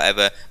phones or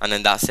whatever, and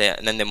then that's it,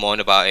 and then they moan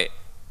about it.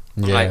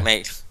 I'm like,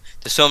 mate,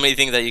 there's so many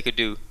things that you could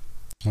do.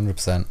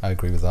 100%, I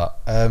agree with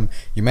that.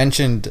 You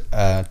mentioned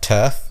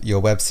Turf, your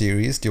web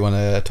series. Do you want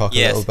to talk a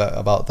little bit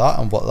about that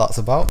and what that's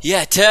about?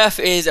 Yeah, Turf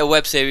is a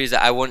web series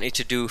that I wanted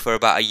to do for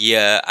about a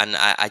year, and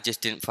I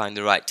just didn't find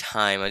the right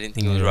time. I didn't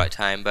think it was the right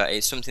time, but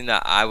it's something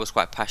that I was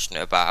quite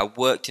passionate about. I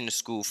worked in a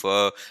school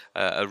for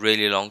a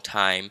really long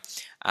time,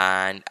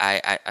 and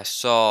I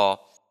saw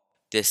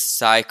this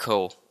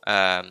cycle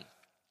where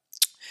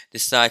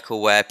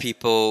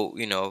people,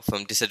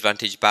 from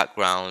disadvantaged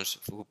backgrounds,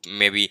 who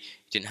maybe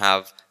didn't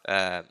have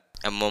a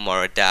mum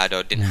or a dad,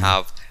 or didn't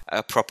have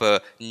a proper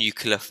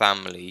nuclear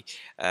family,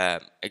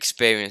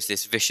 experience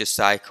this vicious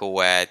cycle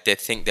where they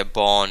think they're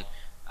born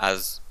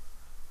as,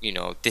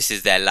 this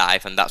is their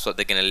life and that's what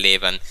they're going to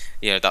live, and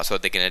that's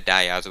what they're going to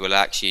die as. Well,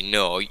 actually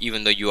no,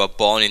 even though you are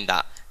born in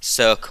that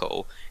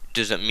circle, it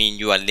doesn't mean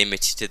you are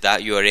limited to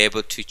that. You are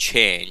able to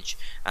change,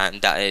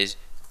 and that is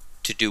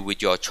to do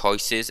with your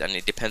choices, and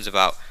it depends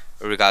about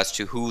regards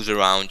to who's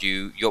around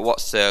you,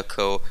 what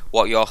circle,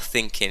 what you're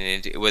thinking,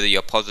 and whether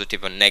you're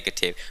positive or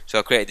negative. So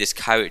I created this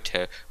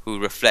character who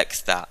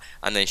reflects that,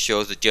 and then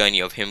shows the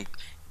journey of him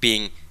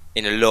being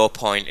in a low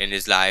point in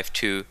his life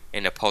to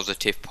in a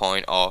positive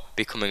point, or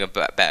becoming a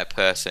better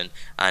person.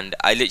 And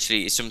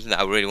it's something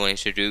that I really wanted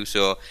to do.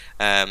 So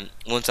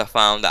once I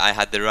found that I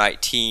had the right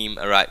team,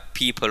 the right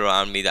people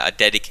around me that are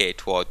dedicated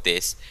toward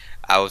this,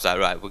 I was like,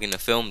 right, we're going to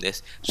film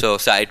this. So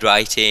started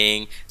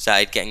writing,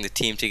 started getting the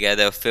team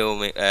together,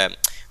 filming,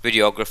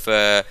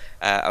 videographer,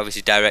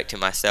 obviously directing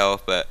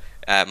myself, but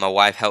my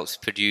wife helps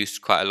produce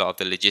quite a lot of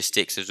the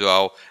logistics as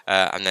well,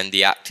 and then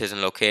the actors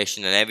and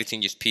location and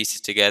everything just pieces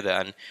together,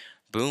 and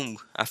boom,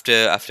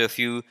 after a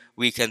few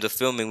weekends of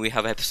filming, we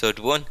have episode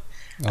 1.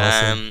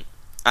 Awesome.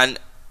 And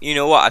you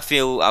know what, I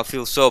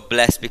feel so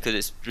blessed because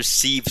it's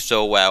received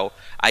so well.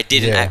 I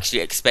didn't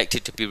actually expect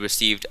it to be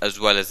received as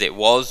well as it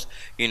was.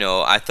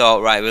 I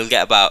thought, right, we'll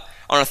get about,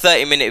 on a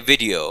 30-minute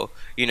video,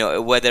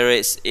 whether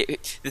the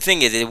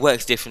thing is, it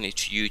works differently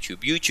to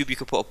YouTube. YouTube, you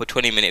could put up a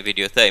 20-minute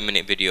video,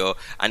 30-minute video,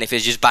 and if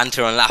it's just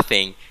banter and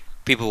laughing,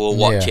 people will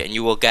watch it and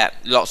you will get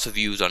lots of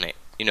views on it,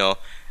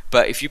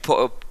 But if you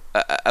put up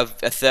a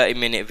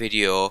 30-minute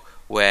video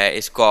where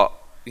it's got,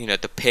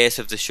 the pace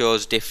of the show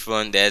is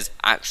different, there's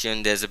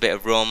action, there's a bit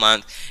of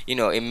romance,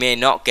 it may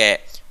not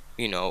get,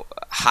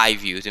 high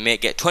views, it may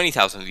get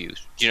 20,000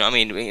 views. Do you know what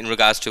I mean? In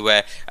regards to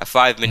where a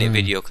 5-minute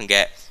video can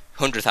get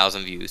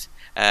 100,000 views,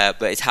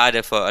 but it's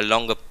harder for a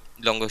longer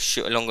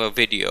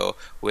video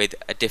with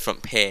a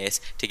different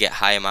pace to get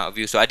high amount of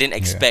views. So I didn't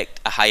expect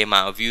a high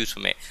amount of views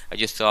from it. I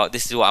just thought,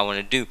 this is what I want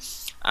to do,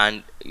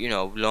 and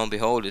lo and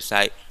behold, it's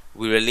like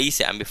we release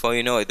it, and before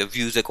you know it, the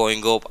views are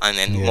going up, and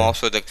then more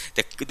so the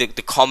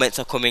comments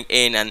are coming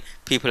in, and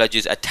people are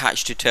just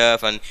attached to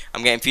Turf, and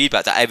I'm getting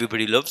feedback that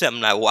everybody loves it.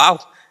 I'm like, wow,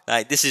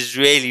 like this is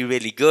really,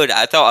 really good.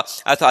 I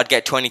thought I'd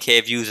get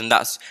 20k views and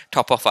that's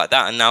top off at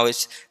that, and now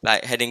it's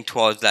like heading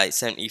towards like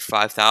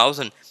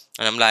 75,000,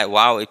 and I'm like,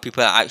 wow,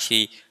 people are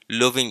actually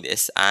loving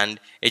this,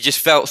 and it just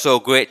felt so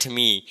great to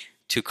me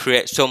to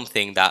create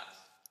something that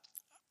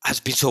has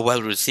been so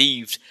well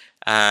received.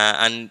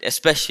 And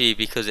especially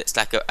because it's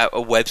like a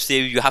web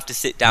series, you have to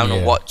sit down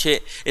and watch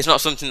it. It's not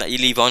something that you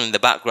leave on in the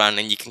background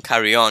and you can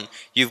carry on.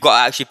 You've got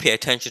to actually pay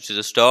attention to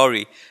the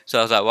story. So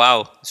I was like,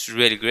 wow, this is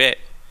really great.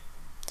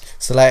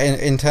 So like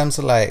in terms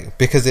of like,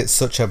 because it's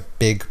such a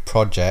big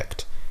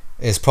project,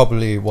 it's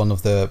probably one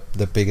of the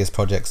biggest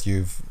projects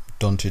you've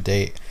done to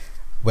date.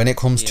 When it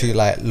comes to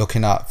like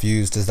looking at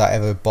views, does that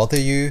ever bother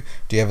you?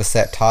 Do you ever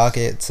set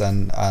targets,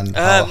 and how do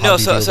you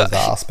deal with that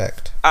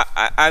aspect?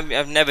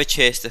 I've never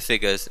chased the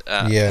figures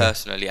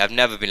personally. I've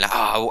never been like,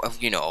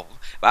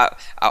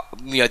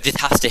 this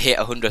has to hit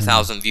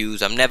 100,000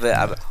 views.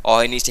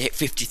 Or it needs to hit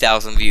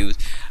 50,000 views.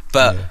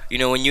 But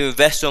when you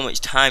invest so much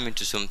time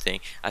into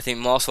something, I think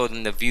more so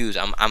than the views,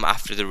 I'm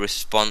after the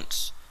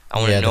response. I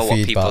want to know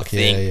what people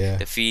think,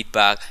 the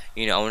feedback.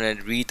 I want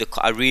to read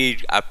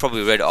I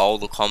probably read all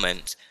the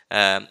comments.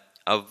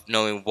 Of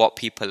knowing what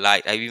people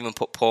like. I've even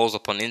put polls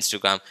up on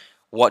Instagram.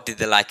 What did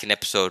they like in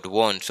episode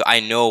 1? So I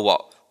know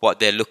what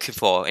they're looking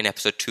for in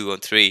episode 2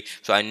 and 3.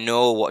 So I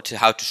know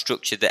how to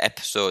structure the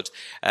episodes.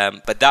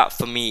 But that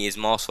for me is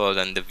more so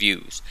than the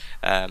views.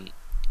 And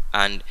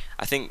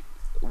I think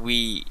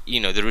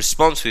the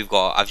response we've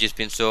got, I've just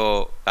been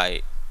so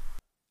like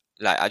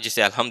I just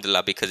say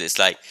alhamdulillah, because it's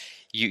like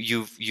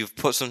you've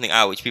put something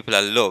out which people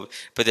have loved,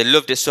 but they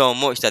loved it so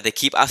much that they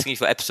keep asking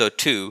for episode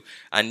 2,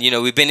 and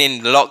we've been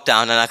in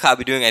lockdown and I can't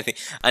be doing anything,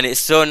 and it's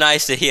so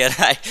nice to hear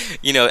that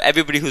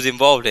everybody who's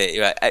involved in it,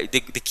 right,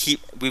 they keep,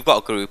 we've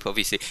got a group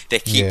obviously, they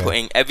keep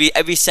putting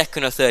every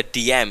second or third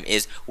DM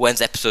is when's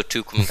episode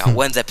 2 coming out,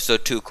 when's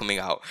episode 2 coming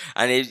out,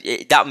 and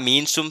that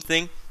means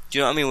something. Do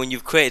you know what I mean? When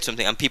you've created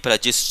something and people are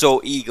just so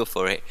eager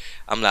for it,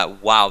 I'm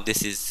like, wow,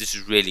 this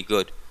is really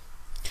good.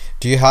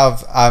 Do you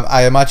have?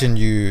 I imagine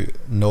you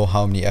know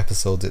how many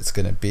episodes it's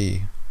gonna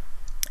be.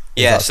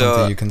 Is that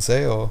something you can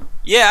say, or?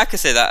 Yeah, I can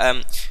say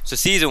that. So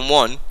season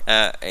 1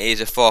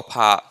 is a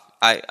 4-part.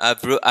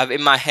 I've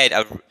in my head.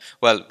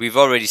 We've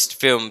already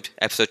filmed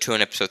episode 2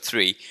 and episode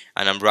 3,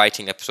 and I'm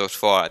writing episode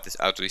 4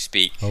 as we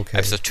speak. Okay.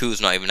 Episode 2 is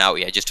not even out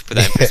yet, just to put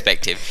that in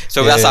perspective.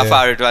 So that's how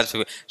far advanced.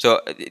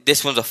 So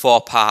this one's a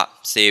 4-part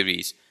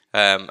series,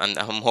 and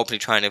I'm hopefully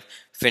trying to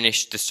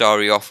finish the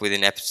story off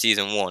within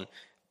season 1.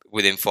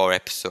 Within 4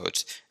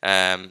 episodes,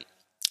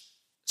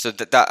 so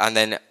that and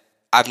then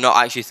I've not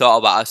actually thought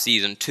about a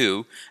season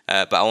 2,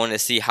 but I want to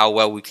see how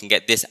well we can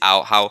get this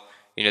out, how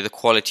the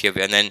quality of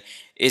it, and then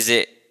is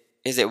it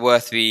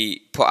worth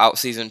we put out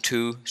season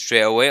 2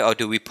 straight away, or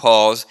do we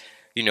pause?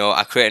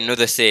 I create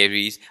another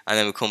series and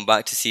then we come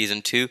back to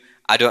season 2.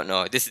 I don't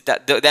know.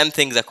 Them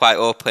things are quite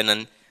open,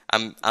 and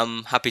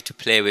I'm happy to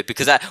play with,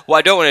 because what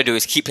I don't want to do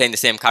is keep playing the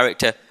same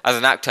character. As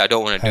an actor, I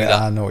don't want to do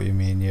that. I know what you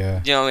mean, yeah.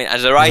 Do you know what I mean?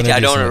 As a writer,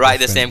 I don't want to write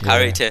the same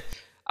character.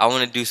 I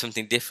want to do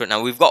something different.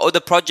 Now, we've got other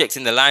projects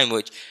in the line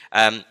which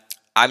I'm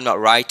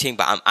not writing,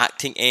 but I'm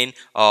acting in,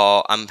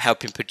 or I'm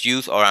helping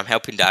produce, or I'm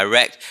helping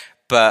direct.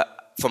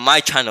 But for my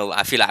channel,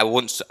 I feel like I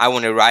want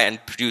to write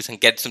and produce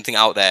and get something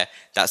out there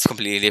that's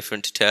completely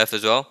different to Turf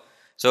as well.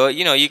 So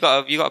you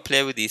got to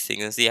play with these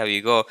things and see how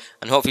you go,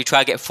 and hopefully try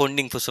to get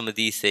funding for some of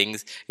these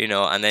things,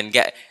 and then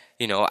get,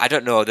 I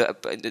don't know,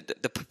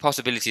 the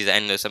possibilities are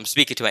endless. I'm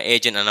speaking to my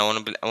agent, and I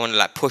want to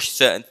like push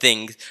certain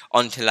things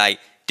onto like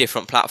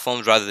different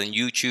platforms rather than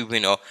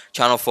YouTube,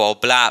 Channel 4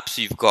 Blaps,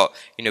 you've got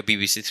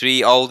BBC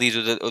 3, all these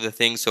other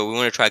things. So we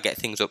want to try to get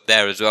things up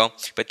there as well.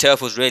 But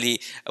Turf was really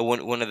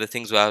one of the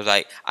things where I was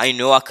like, I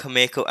know I can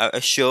make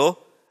a show,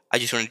 I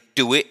just want to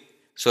do it.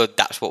 So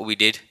that's what we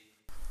did.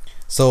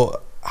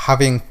 So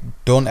having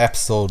done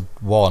episode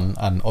 1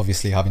 and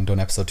obviously having done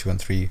episode 2 and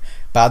 3,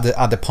 but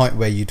at the point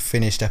where you'd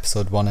finished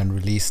episode 1 and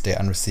released it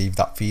and received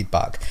that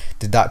feedback,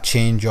 did that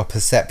change your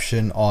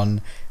perception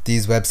on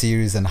these web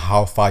series and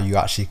how far you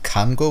actually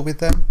can go with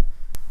them?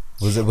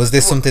 Was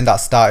this something that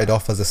started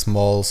off as a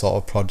small sort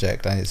of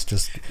project and it's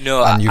just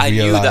and you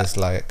realized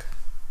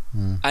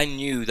I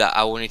knew that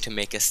I wanted to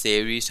make a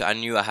series, so I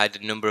knew I had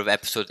a number of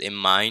episodes in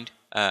mind.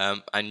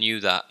 I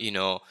knew that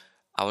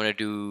I want to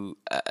do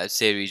a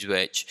series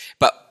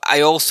but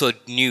I also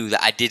knew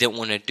that I didn't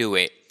want to do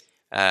it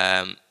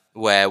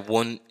where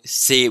one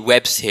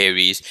web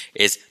series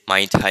is my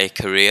entire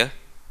career.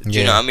 Do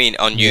you know what I mean?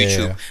 On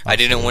YouTube, yeah, I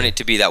didn't want it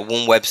to be that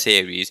one web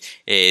series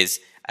is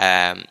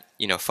 5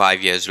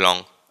 years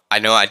long. I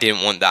know I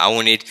didn't want that. I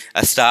wanted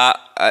a start,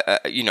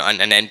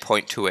 and an end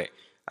point to it,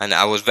 and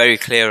I was very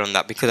clear on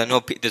that, because I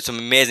know there's some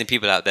amazing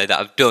people out there that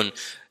have done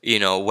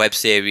web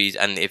series,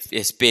 and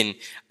it's been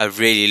a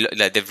really,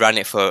 like, they've ran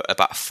it for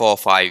about 4 or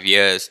 5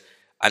 years,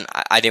 and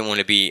I didn't want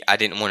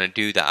to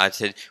do that. I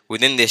said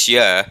within this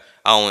year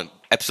I want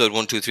episode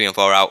 1, 2, 3, and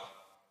 4 out.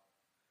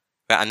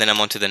 right, and then I'm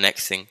on to the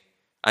next thing,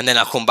 and then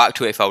I'll come back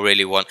to it if I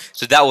really want.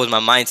 So that was my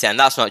mindset, and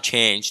that's not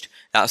changed.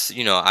 That's,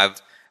 you know,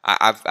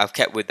 I've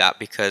kept with that,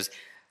 because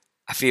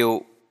I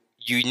feel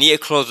you need to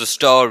close the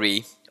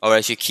story, or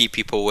else you keep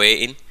people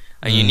waiting,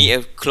 and you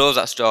need to close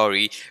that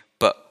story,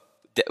 but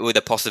with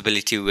a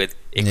possibility with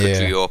it could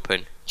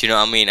reopen. Do you know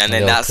what I mean? And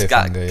then that's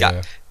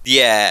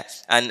yeah,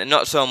 and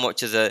not so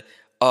much as a,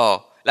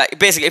 oh, like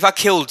basically if I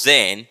killed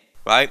Zayn,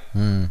 right?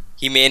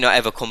 He may not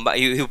ever come back.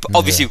 He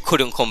obviously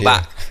couldn't come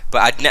back,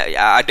 but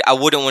I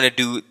wouldn't want to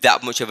do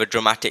that much of a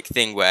dramatic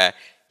thing where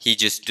he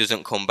just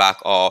doesn't come back,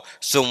 or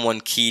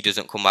someone key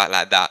doesn't come back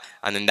like that,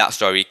 and then that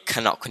story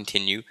cannot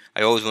continue.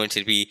 I always wanted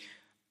to be,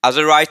 as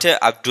a writer,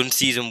 I've done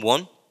season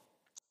 1.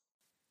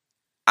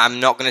 I'm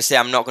not gonna say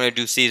I'm not gonna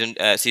do season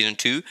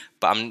 2,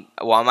 but I'm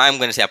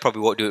gonna say I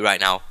probably won't do it right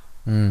now.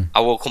 I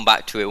will come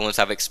back to it once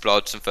I've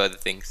explored some further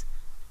things.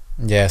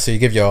 Yeah, so you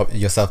give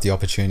yourself the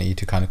opportunity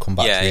to kind of come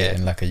back to it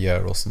in like a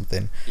year or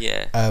something.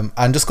 Yeah.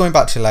 And just going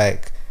back to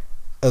like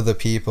other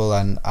people,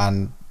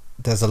 and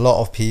there's a lot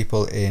of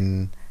people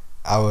in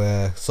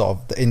our sort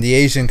of in the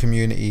Asian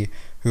community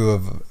who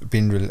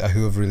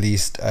have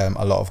released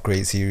a lot of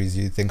great series.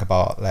 You think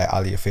about like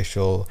Ali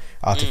Official,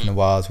 Atif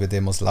Nawaz with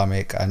their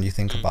Muslimic, and you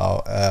think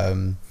about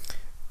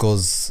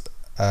Guz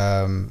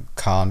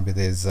Khan with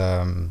his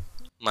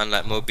Man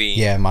Like Mobeen.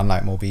 Yeah, Man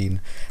Like Mobeen.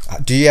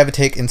 Do you ever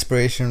take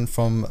inspiration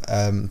from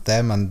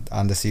them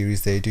and the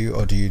series they do,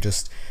 or do you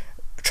just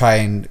try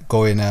and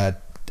go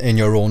in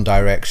your own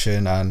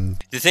direction?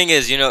 And the thing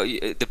is, you know,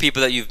 the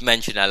people that you've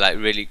mentioned are like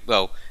really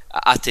well.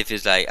 Atif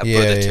is like a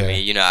brother to me.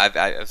 You know,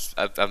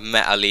 I've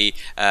met Ali,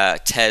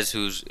 Tez,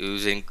 who's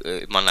in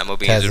Man Like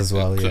Mobeen. Tez as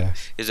well.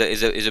 Is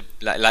a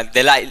like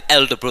they're like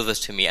elder brothers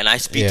to me, and I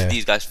speak to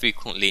these guys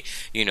frequently.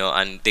 You know,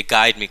 and they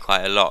guide me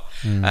quite a lot.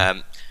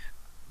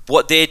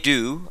 What they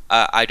do,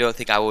 I don't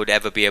think I would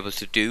ever be able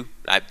to do.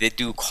 Like, they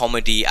do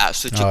comedy at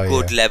such a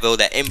good level.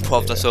 Their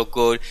improvs are so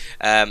good.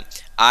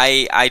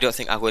 I don't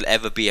think I will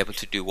ever be able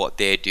to do what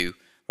they do.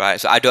 Right,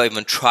 so I don't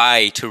even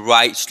try to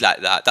write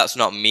like that. That's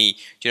not me.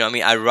 Do you know what I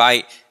mean? I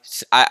write.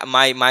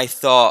 My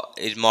thought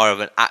is more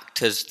of an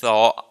actor's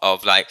thought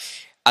of like,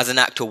 as an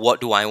actor, what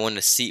do I want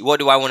to see?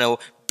 What do I want to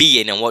be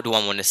in, and what do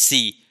I want to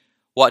see?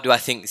 What do I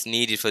think is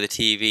needed for the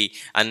TV?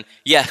 And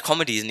yeah,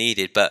 comedy is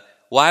needed, but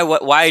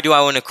why do I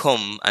want to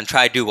come and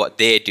try to do what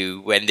they do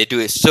when they do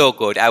it so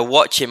good? I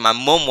watch it, my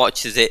mum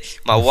watches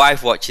it, my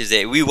wife watches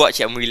it, we watch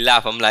it and we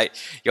laugh. I'm like,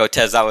 yo,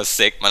 Tez, that was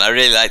sick, man. I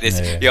really like this.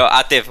 Yo,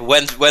 Atif,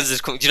 when's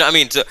this coming? Do you know what I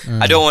mean? So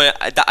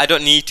I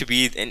don't need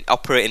to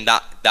operate in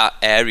that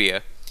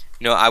area.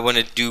 You know, I want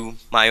to do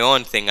my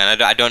own thing,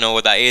 and I don't know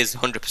what that is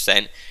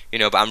 100%, you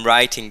know, but I'm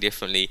writing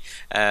differently.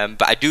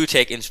 But I do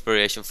take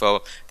inspiration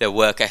for their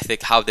work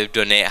ethic, how they've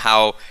done it,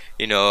 how,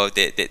 you know,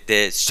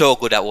 they're so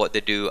good at what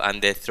they do,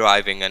 and they're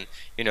thriving, and,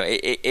 you know,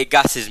 it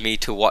gasses me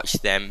to watch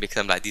them, because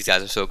I'm like, these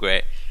guys are so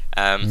great.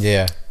 But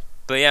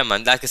yeah,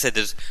 man, like I said,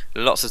 there's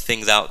lots of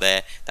things out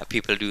there that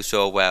people do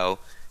so well.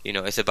 You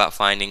know, it's about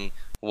finding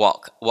what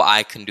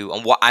I can do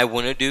and what I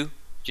want to do.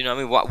 Do you know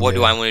what I mean? What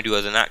do I want to do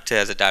as an actor,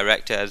 as a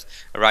director, as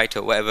a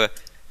writer, whatever?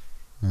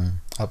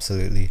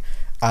 Absolutely.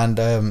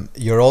 And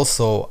you're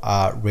also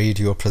a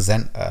radio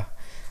presenter.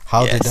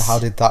 How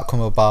did that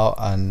come about?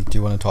 And do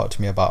you want to talk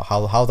to me about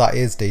how that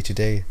is day to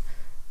day?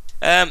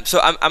 So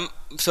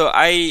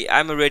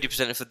I'm a radio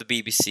presenter for the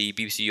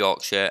BBC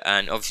Yorkshire,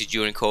 and obviously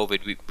during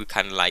COVID we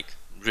kind of like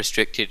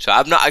restricted, so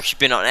I've not actually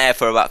been on air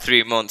for about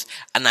 3 months,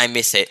 and I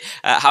miss it.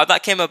 How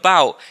that came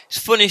about, it's a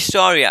funny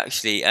story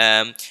actually.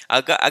 I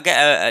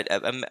get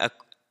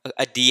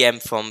a DM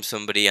from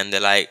somebody, and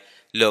they're like,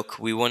 look,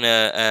 we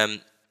wanna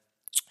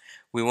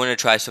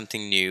try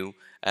something new.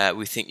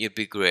 We think you'd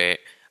be great.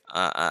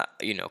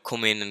 You know,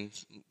 come in and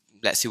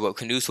let's see what we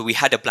can do. So we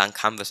had a blank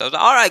canvas. I was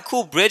like, all right,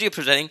 cool, radio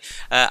presenting.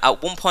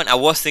 At one point I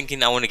was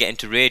thinking I want to get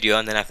into radio,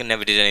 and then I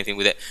never did anything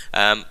with it.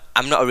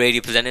 I'm not a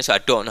radio presenter, so I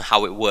don't know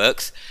how it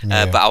works,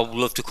 but I would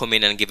love to come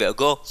in and give it a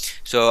go.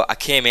 So I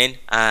came in,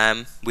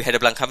 we had a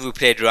blank canvas, we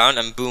played around,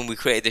 and boom, we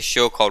created this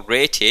show called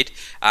Rated,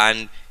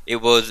 and it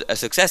was a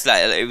success.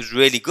 Like, it was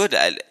really good.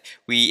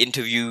 We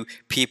interview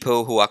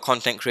people who are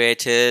content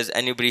creators,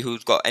 anybody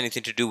who's got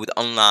anything to do with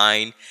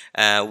online.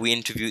 We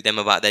interview them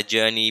about their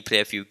journey,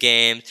 play a few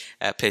games,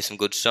 play some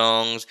good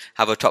songs,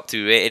 have a top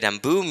 3 rated,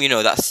 and boom, you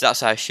know,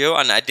 that's our show.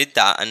 And I did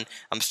that, and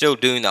I'm still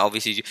doing that,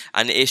 obviously.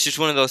 And it's just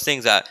one of those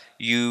things that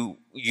you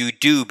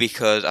do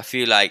because I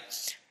feel like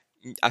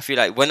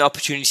when the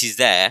opportunity is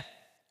there,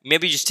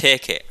 maybe just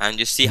take it and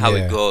just see how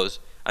it goes.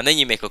 And then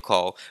you make a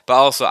call. But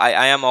also,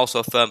 I am also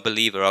a firm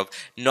believer of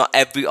not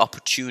every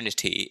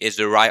opportunity is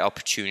the right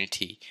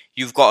opportunity.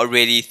 You've got to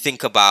really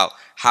think about,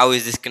 how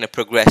is this going to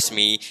progress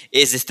me?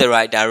 Is this the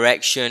right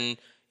direction?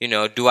 You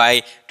know, do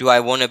I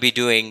want to be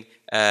doing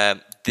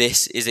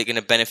this? Is it going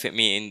to benefit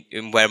me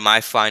in where my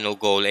final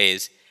goal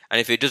is? And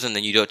if it doesn't,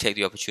 then you don't take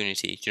the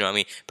opportunity. Do you know what I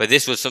mean? But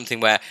this was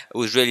something where it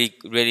was really,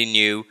 really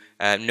new.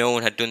 No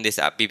one had done this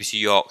at BBC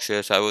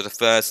Yorkshire, so I was the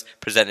first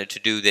presenter to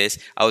do this.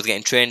 I was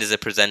getting trained as a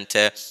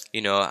presenter.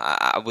 You know,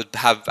 I would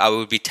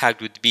be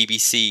tagged with the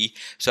BBC.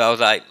 So I was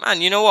like,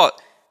 man, you know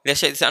what? let's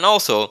check this out. And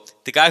also,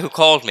 the guy who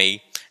called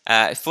me,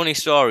 funny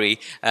story,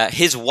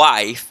 his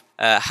wife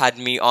had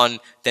me on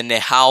the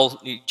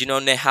Nehal. Do you know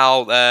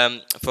Nehal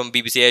from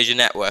BBC Asia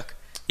Network?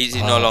 He's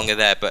no longer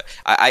there, but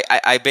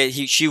I bet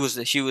she was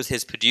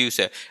his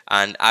producer,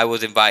 and I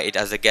was invited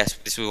as a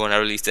guest. This was when I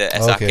released the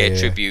SRK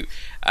tribute,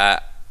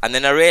 and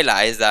then I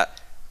realised that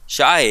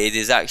Shahid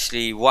is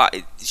actually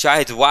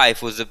Shahid's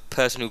wife was the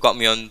person who got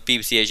me on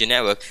BBC Asia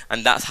Network,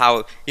 and that's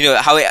how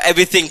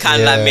everything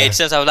kind of like made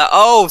sense. I was like,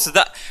 oh, so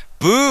that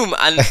boom,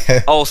 and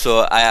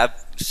also I have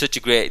such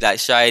a great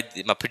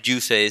Shahid, my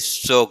producer, is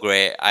so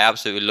great. I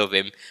absolutely love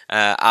him.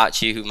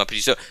 Archie, who's my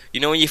producer.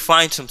 When you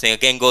find something,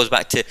 again goes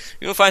back to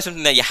find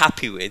something that you're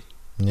happy with,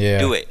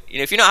 do it.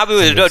 If you're not happy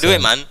with it, don't do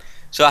it, man.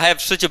 So I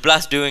have such a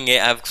blast doing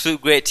it. I have such a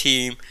great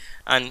team,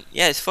 and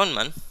yeah, it's fun,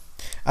 man.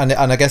 And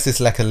I guess it's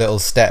like a little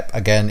step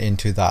again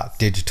into that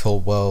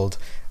digital world,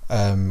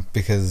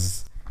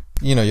 because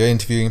you're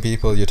interviewing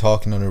people, you're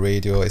talking on the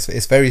radio.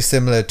 It's very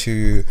similar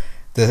to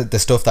the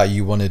stuff that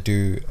you want to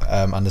do,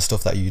 and the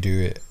stuff that you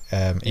do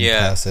in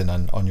person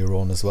and on your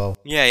own as well.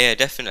 Yeah,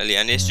 definitely.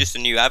 And it's just a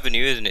new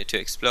avenue, isn't it, to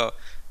explore?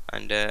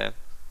 And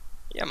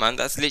yeah, man,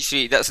 that's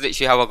literally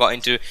how I got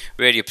into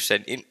radio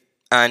presenting.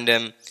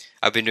 And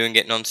I've been doing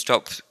it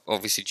non-stop.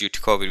 Obviously, due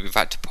to COVID, we've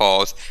had to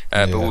pause,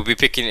 but we'll be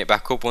picking it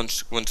back up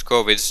once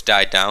COVID's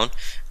died down.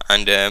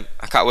 And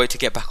I can't wait to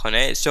get back on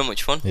it. It's so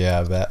much fun.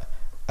 Yeah, I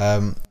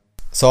bet.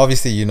 So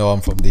obviously,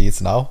 I'm from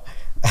Leeds now.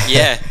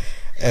 Yeah.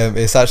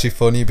 It's actually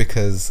funny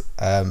because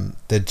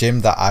the gym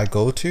that I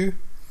go to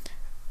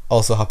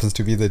also happens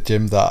to be the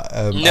gym that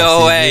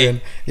no way.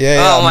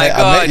 Oh my God.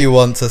 I met you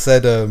once. I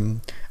said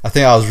I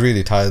think I was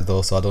really tired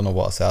though, so I don't know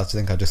what to say. I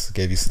think I just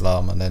gave you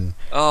salam and then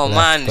left,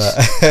 man.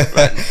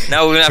 Right.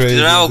 Now we're gonna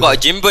have I've got a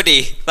gym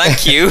buddy.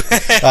 Thank you.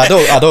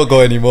 I don't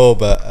go anymore,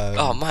 but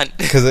oh man,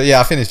 because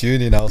I finished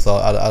uni now, so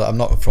I'm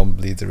not from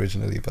Leeds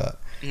originally,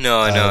 but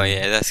no,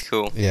 yeah, that's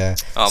cool. Yeah.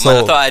 Oh man,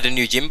 I thought I had a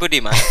new gym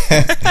buddy, man.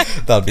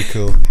 That'd be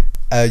cool.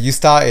 You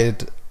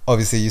started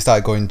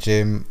going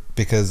gym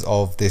because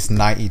of this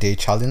 90-day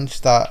challenge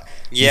that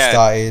you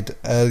started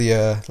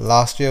earlier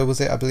last year,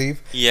 was it, I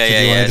believe? Yeah, so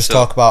do you want to just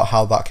talk about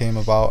how that came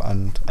about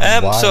and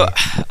why? So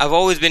I've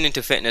always been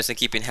into fitness and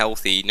keeping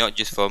healthy, not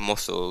just for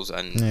muscles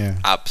and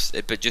abs,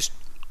 but just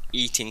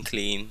eating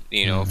clean,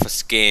 for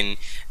skin,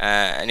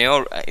 and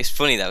it's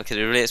funny that because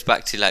it relates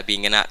back to like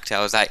being an actor.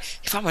 I was like,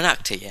 if I'm an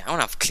actor, I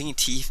want to have clean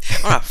teeth, I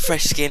want to have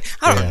fresh skin,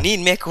 I don't need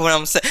makeup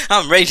when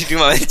I'm ready to do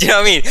my, do you know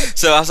what I mean?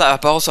 So I was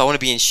like, but also I want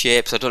to be in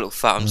shape so I don't look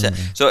fat.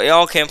 So it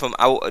all came from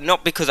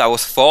not because I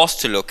was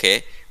forced to look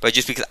it, but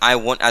just because I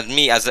want,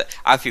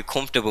 I feel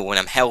comfortable when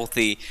I'm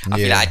healthy. I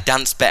feel like I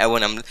dance better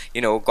when I'm,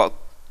 got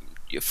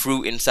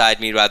fruit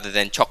inside me rather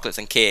than chocolates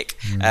and cake.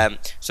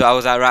 So I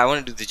was like, right, I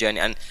want to do the journey.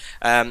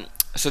 And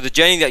so the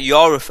journey that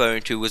you're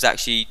referring to was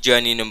actually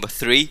journey number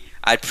 3.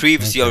 I'd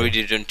previously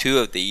already done 2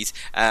 of these,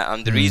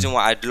 and the reason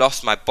why I'd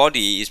lost my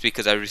body is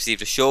because I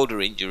received a shoulder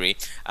injury,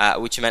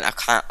 which meant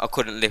I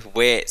couldn't lift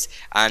weights,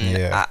 and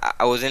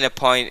I was in a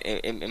point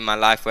in my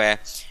life where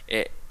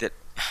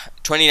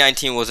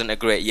 2019 wasn't a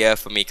great year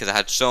for me because I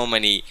had so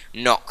many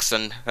knocks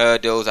and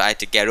hurdles I had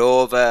to get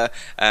over.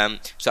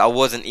 So I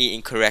wasn't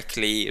eating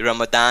correctly.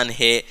 Ramadan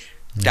hit.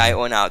 Diet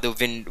went out the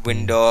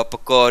window,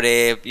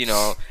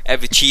 pakore,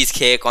 every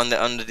cheesecake on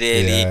the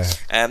daily.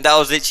 That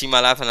was literally my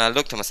life, and I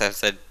looked at myself and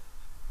said,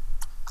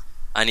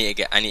 I need to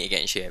get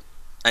in shape.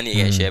 I need to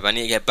get in shape. I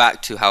need to get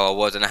back to how I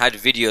was. And I had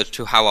videos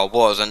to how I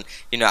was, and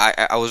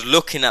I was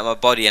looking at my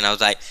body, and I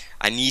was like,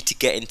 I need to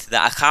get into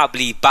that. I can't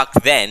believe back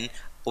then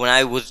when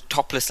I was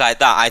topless like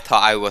that, I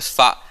thought I was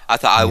fat. I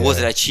thought I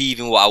wasn't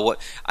achieving what I would,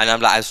 and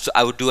I'm like,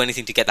 I would do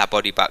anything to get that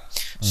body back.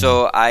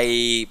 So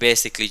I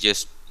basically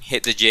just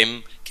hit the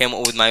gym, came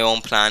up with my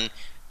own plan,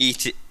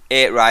 ate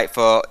right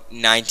for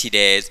 90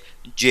 days,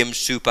 gym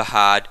super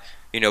hard,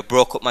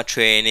 broke up my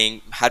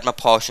training, had my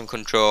portion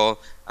control,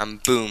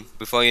 and boom,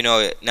 before you know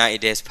it, 90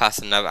 days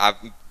passed, and I've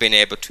been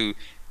able to,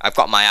 I've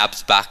got my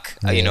abs back,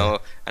 and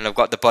I've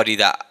got the body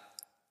that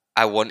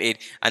I wanted.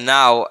 And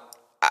now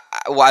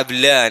what I've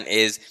learned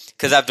is,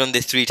 because I've done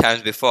this 3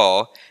 times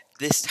before,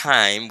 this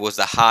time was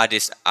the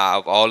hardest out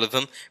of all of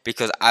them,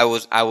 because I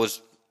was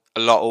a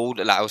lot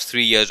older, like I was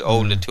 3 years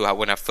older to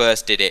when I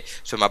first did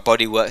it, so my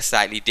body works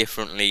slightly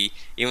differently,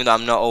 even though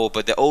I'm not old.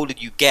 But the older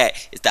you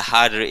get, is the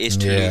harder it is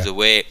to lose the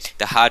weight,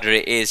 the harder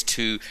it is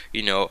to,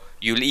 you'll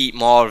eat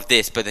more of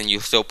this, but then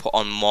you'll still put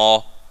on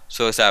more.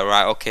 So it's like,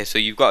 right, okay, so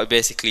you've got to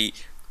basically,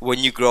 when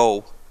you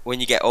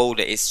get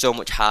older, it's so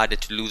much harder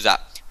to lose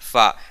that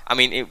fat. I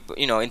mean,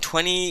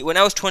 when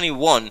I was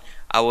 21,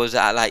 I was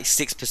at like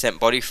 6%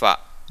 body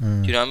fat. Do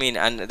you know what I mean?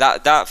 And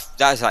that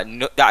is like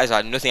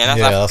nothing.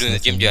 And that's after doing the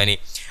gym journey.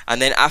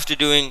 And then after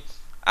doing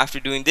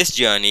this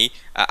journey,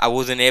 I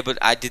wasn't able.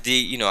 I did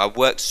I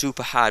worked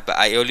super hard, but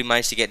I only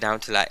managed to get down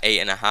to like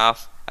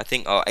 8.5, I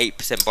think, or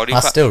 8% body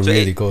fat. That's still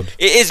really good.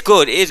 It is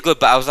good.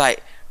 But I was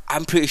like,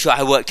 I'm pretty sure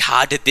I worked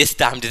harder this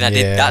time than I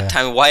did that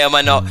time. Why am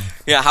I not?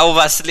 How have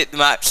I slipped the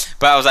mark?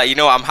 But I was like,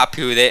 I'm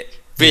happy with it.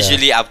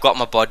 Visually, I've got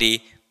my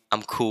body.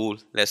 I'm cool.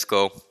 Let's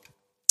go.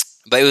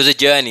 But it was a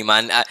journey,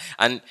 man.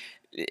 And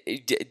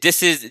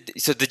this is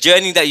so the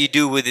journey that you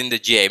do within the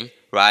gym,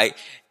 right?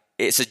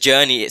 It's a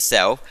journey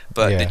itself,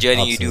 but the Yeah,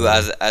 journey you do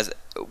absolutely. as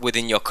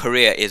within your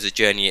career is a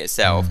journey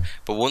itself.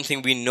 But one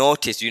thing we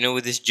noticed,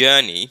 with this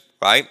journey,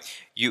 right?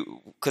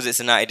 Because it's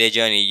a 90-day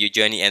journey, your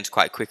journey ends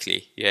quite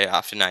quickly. Yeah,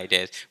 after 90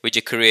 days. With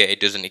your career, it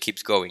doesn't. It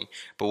keeps going.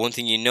 But one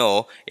thing you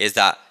know is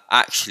that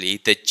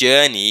actually the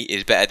journey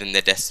is better than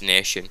the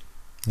destination,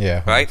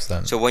 Yeah, right?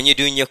 100%. So when you're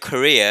doing your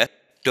career,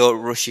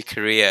 don't rush your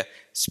career.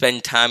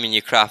 Spend time in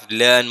your craft,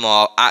 learn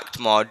more, act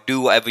more, do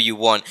whatever you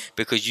want,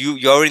 because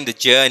you're in the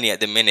journey at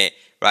the minute,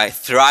 right?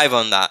 Thrive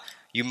on that.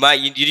 You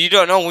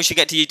don't know, once you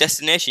get to your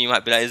destination, you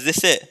might be like, is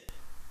this it?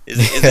 Is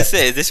this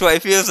it? Is this what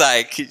it feels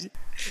like? Do you know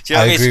what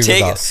I I mean? agree with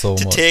that so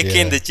To much. take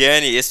in Yeah. the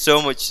journey is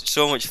so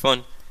much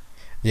fun.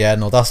 Yeah,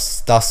 no,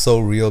 that's so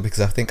real,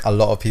 because I think a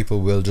lot of people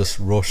will just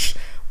rush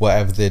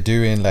whatever they're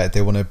doing. Like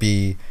they want to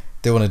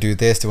do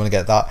this, they want to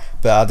get that.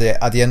 But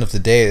at the end of the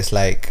day, it's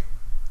like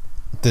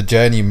the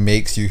journey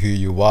makes you who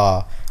you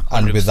are,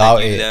 and 100%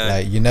 without you it, learn.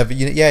 like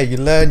you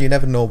learn. You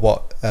never know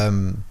what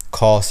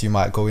course you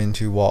might go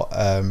into, what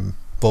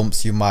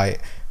bumps you might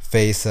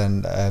face,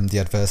 and the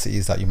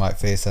adversities that you might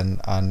face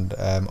and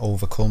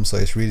overcome. So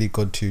it's really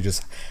good to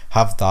just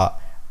have that.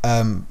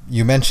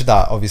 You mentioned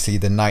that obviously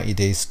the 90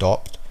 days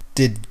stopped.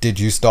 Did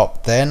you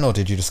stop then, or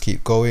did you just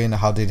keep going?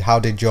 How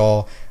did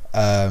your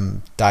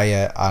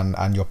diet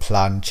and your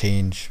plan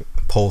change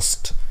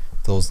post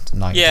those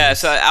 90 Yeah, days?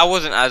 so I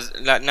wasn't as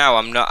like now.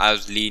 I'm not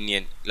as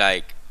lenient.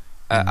 Like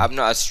I'm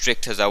not as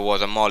strict as I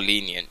was. I'm more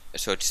lenient,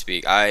 so to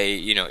speak. I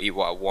eat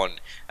what I want.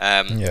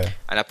 Yeah.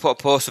 And I put a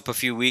post up a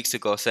few weeks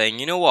ago saying,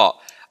 you know what,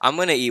 I'm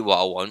gonna eat what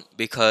I want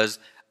because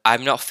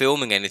I'm not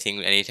filming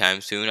anything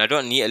anytime soon. I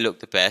don't need to look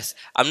the best.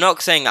 I'm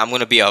not saying I'm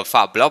gonna be a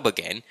fat blob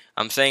again.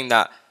 I'm saying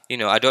that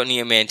I don't need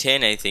to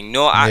maintain anything.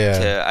 No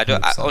Yeah,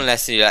 actor,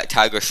 unless you're like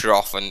Tiger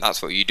Shroff and that's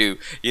what you do.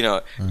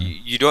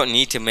 You don't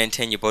need to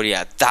maintain your body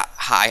at that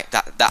high,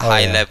 that Oh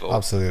high yeah, level.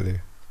 absolutely.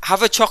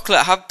 Have a chocolate,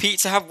 have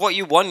pizza, have what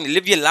you want.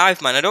 Live your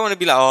life, man. I don't want to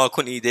be like, oh, I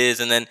couldn't eat this,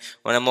 and then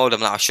when I'm old,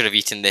 I'm like, I should have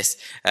eaten this.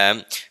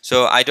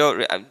 So I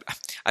don't.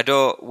 I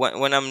don't.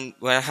 When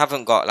I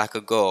haven't got like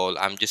a goal,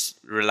 I'm just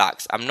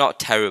relaxed. I'm not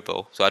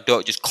terrible, so I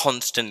don't just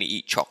constantly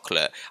eat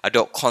chocolate. I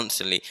don't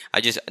constantly.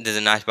 There's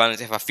a nice balance.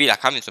 If I feel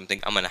like having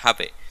something, I'm gonna have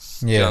it.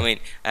 Do you know Yeah.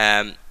 what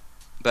I mean?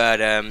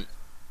 But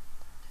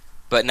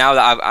but now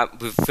that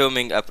we're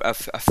filming a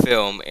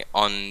film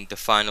on the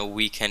final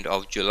weekend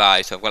of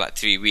July, so I've got like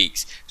 3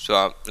 weeks.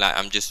 So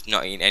I'm just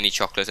not eating any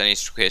chocolates, any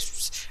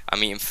crisps.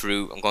 I'm eating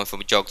fruit. I'm going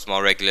for jogs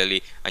more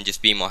regularly and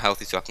just being more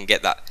healthy, so I can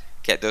get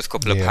those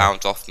couple of Yeah.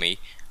 pounds off me.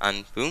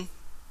 And boom,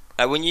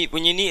 like when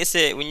you need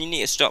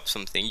to stop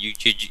something, you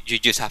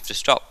just have to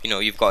stop.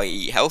 You've got to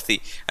eat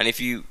healthy, and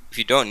if you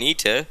don't need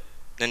to,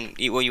 then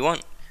eat what you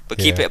want. But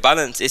keep Yeah. it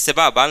balanced. It's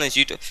about balance.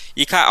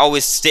 You can't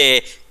always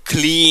stay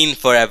clean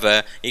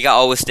forever. You can't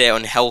always stay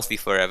unhealthy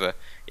forever.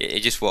 It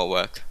just won't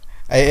work.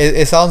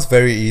 It sounds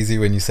very easy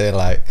when you say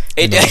like,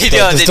 It does.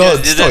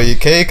 just don't eat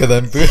cake and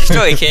then boom.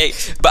 Story cake.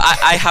 But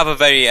I have a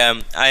very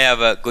I have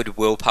a good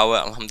willpower.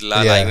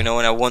 Alhamdulillah. Yeah. Like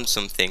when I want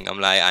something, I'm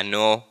like I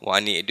know what I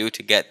need to do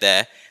to get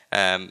there.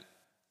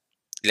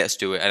 Let's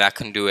do it, and I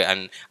can do it.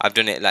 And I've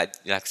done it like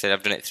I said,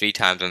 I've done it 3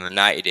 times on the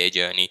 90-day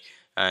journey,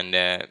 and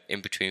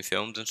in between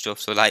films and stuff.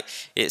 So like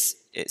it's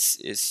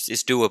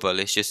doable.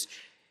 It's just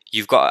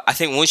you've got. I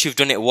think once you've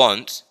done it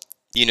once,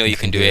 you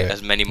can do it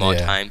as many more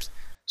Yeah. times.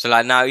 So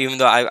like now, even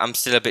though I'm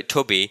still a bit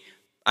tubby,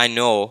 I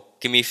know.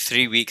 Give me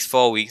 3 weeks,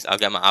 4 weeks, I'll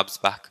get my abs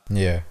back.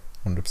 Yeah,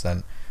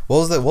 100%.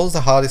 What was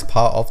the hardest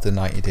part of the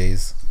 90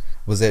 days?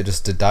 Was it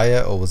just the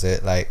diet, or was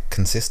it like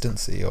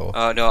consistency, or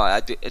Oh no!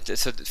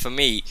 So for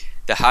me,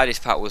 the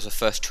hardest part was the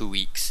first 2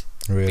 weeks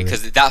really?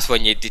 because that's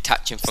when you're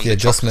detaching It's from the the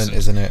adjustment,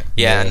 chocolates. isn't it?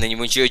 Yeah, and then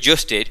once you're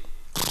adjusted,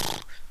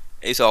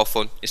 it's all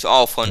fun. It's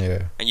all fun,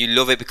 Yeah. and you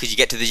love it because you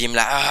get to the gym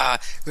like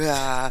and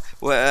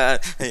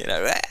you're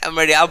like, "Right, I'm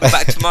ready. I'll be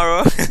back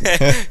tomorrow."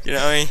 You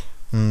know what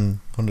I mean?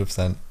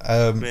 100%.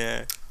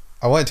 Yeah.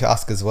 I wanted to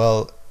ask as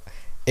well,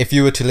 if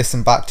you were to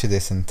listen back to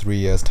this in 3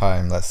 years'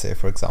 time, let's say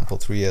for example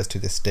 3 years to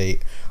this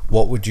date,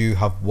 what would you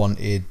have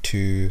wanted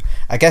to,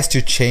 I guess,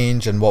 to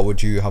change, and what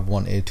would you have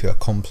wanted to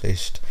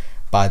accomplish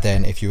by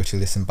then if you were to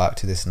listen back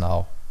to this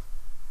now?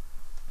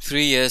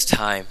 3 years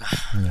time.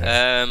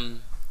 Yeah.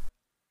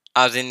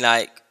 As in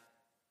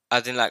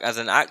as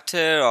an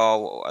actor,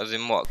 or as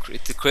in what,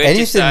 the creative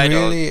Anything side,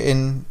 really,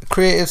 in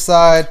creative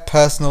side,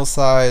 personal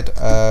side,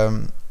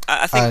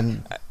 I think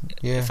and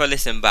yeah, if I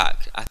listen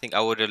back, I think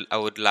I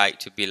would like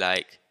to be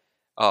like,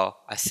 oh,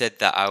 I said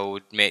that I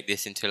would make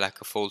this into like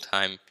a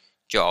full-time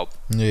job,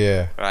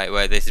 yeah, right,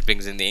 where this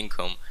brings in the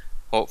income.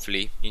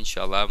 Hopefully,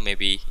 inshallah,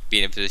 maybe be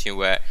in a position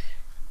where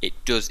it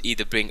does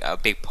either bring a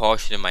big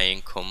portion of my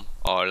income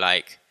or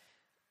like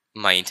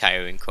my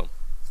entire income.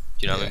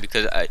 Do you know what I mean?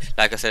 Because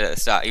like I said at the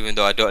start, even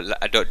though I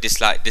don't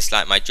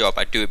dislike my job,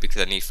 I do it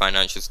because I need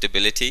financial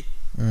stability.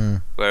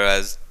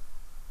 Whereas,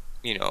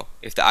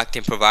 if the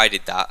acting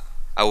provided that,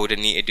 I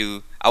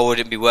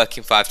wouldn't be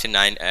working 5 to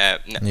 9,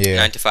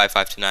 9 to 5,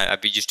 5 to 9. I'd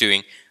be just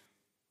doing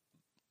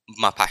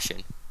my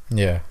passion.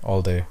 Yeah,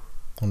 all day,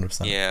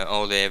 100%. Yeah,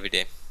 all day, every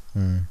day.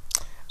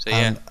 So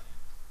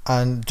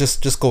and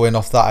just going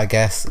off that, I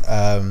guess,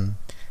 and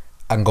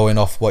going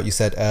off what you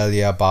said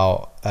earlier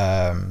about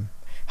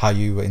how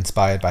you were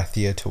inspired by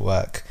theatre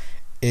work,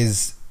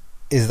 is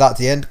that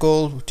the end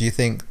goal? Do you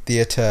think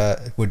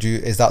theatre,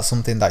 is that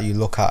something that you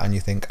look at and you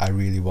think, I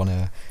really want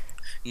to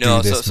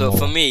no, do this so more?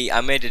 for me,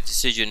 I made a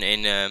decision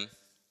in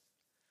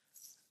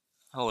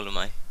how old am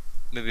I?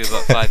 Maybe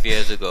about 5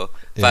 years ago.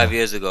 Yeah. 5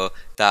 years ago,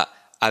 that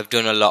I've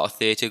done a lot of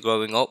theatre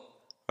growing up,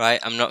 right?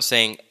 I'm not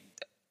saying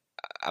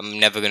I'm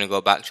never going to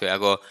go back to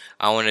it.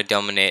 I want to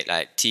dominate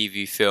like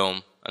TV,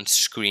 film, and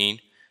screen.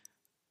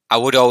 I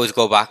would always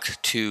go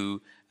back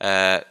to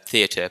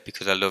theatre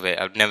because I love it.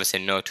 I'd never say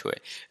no to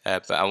it.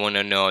 But I want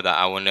to know that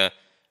I want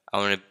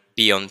to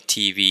be on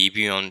TV,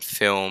 be on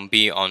film,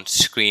 be on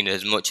screen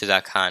as much as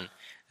I can.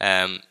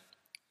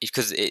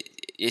 Because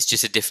it's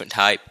just a different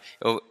type.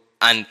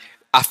 And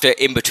after,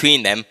 in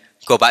between them,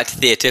 go back to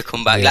theatre,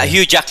 come back. Like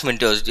Hugh Jackman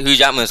does. Hugh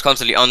Jackman is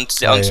constantly on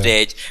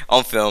stage,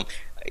 on film.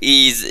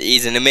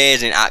 He's an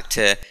amazing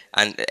actor,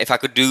 and if I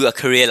could do a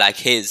career like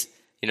his,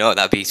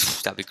 that'd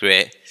be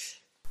great.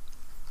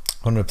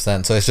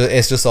 100%. So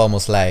it's just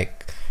almost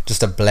like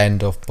just a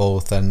blend of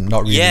both, and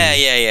not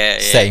really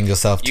setting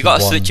yourself. You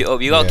gotta switch it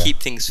up. You gotta keep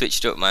things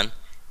switched up, man.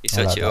 You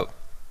switch it up.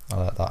 I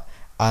like that.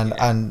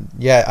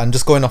 And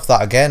just going off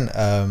that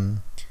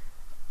again,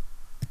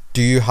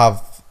 do you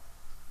have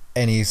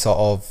any sort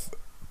of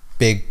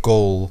big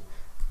goal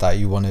that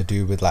you want to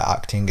do with like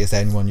acting? Is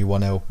there anyone you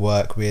want to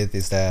work with?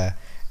 Is there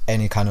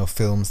any kind of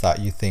films that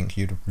you think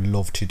you'd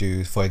love to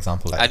do, for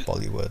example, like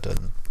Bollywood?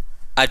 And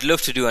I'd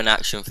love to do an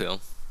action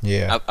film.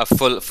 Yeah, a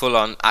full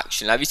on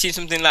action. Have you seen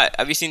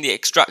The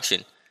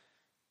Extraction?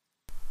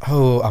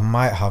 Oh, I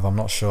might have. I'm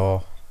not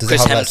sure. Does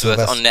Chris it have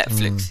Hemsworth on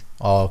Netflix.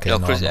 Oh, okay. No,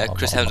 Chris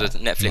Hemsworth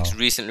Netflix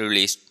recently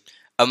released.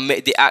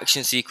 The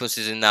action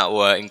sequences in that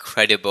were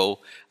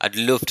incredible. I'd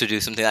love to do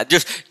something like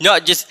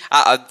not just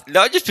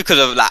because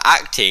of like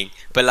acting,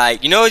 but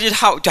like just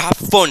how to have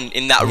fun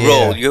in that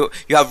role. You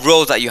have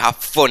roles that you have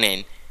fun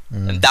in,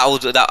 and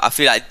that I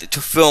feel like to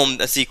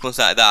film a sequence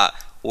like that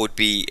would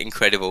be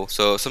incredible.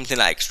 So something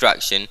like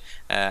Extraction,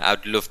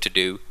 I'd love to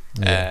do.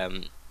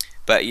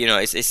 But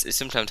it's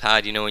sometimes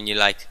hard. When you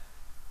like,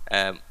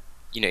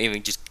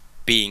 even just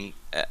being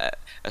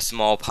a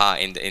small part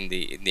in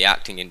the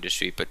acting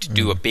industry, but to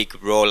do a big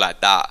role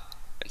like that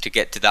and to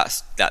get to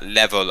that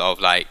level of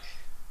like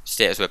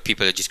status where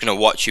people are just gonna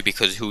watch you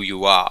because of who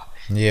you are.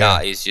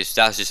 That's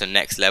just a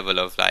next level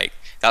of like,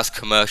 that's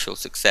commercial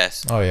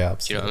success. Oh yeah, absolutely.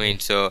 Do you know what I mean?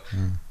 So,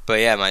 but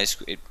yeah, man,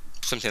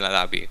 something like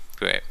that would be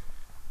great.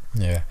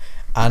 Yeah,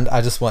 and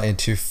I just wanted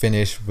to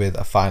finish with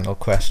a final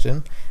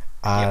question,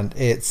 and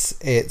it's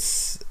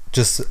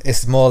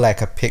more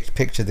like a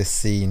picture this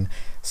scene.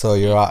 So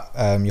you're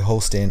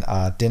hosting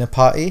a dinner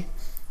party.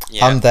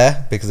 I'm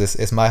there because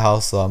it's my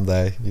house, so I'm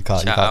there. You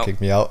can't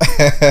kick me out.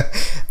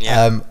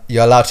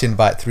 You're allowed to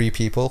invite 3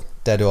 people,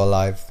 dead or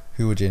alive.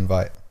 Who would you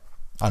invite,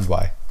 and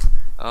why?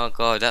 Oh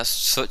god, that's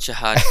such a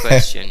hard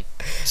question.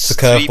 It's a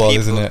curveball,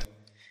 isn't it?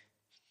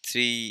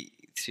 Three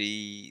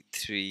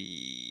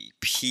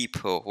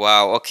people.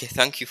 Wow. Okay,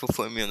 thank you for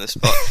putting me on the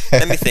spot.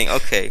 Let me think.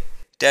 Okay,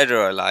 dead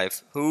or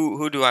alive? Who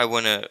would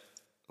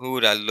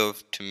I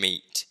love to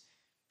meet?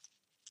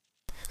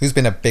 Who's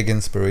been a big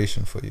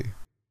inspiration for you?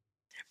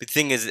 The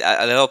thing is,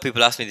 a lot of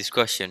people ask me this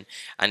question,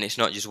 and it's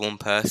not just one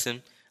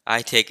person.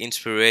 I take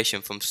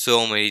inspiration from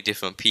so many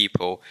different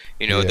people.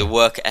 The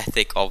work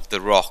ethic of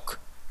The Rock.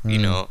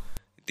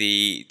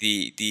 The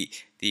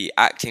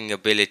acting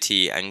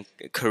ability and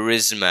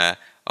charisma,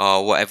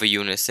 or whatever you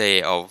want to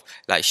say, of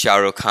like Shah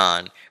Rukh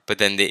Khan. But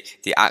then the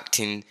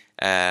acting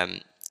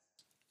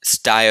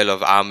style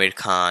of Amir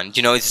Khan.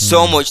 It's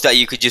so much that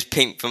you could just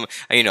pick from.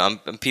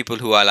 And people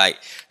who are like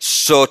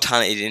so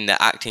talented in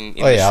the acting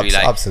industry.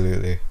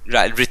 Absolutely.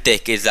 Right,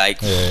 Hrithik is like,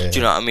 do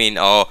you know what I mean?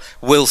 Or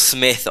Will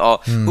Smith, or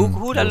who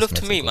would I love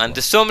to meet, man?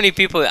 There's so many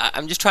people.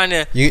 I'm just trying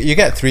to. You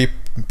get 3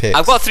 picks.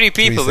 I've got 3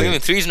 people, but even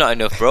 3's not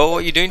enough, bro. What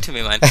are you doing to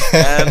me, man?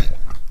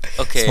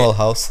 Okay. Small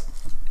house.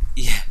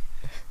 Yeah.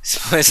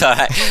 So it's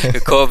alright. The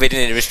COVID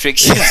and the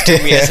restrictions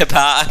took me as a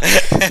part.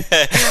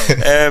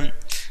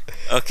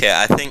 Okay,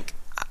 I think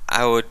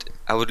I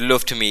would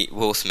love to meet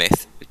Will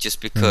Smith, just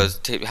because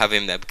to have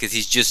him there, because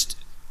he's just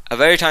a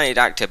very talented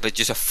actor, but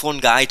just a fun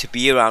guy to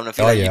be around. I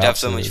feel like you'd have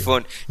so much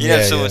fun. You'd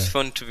have so much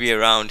fun to be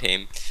around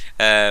him.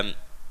 I'd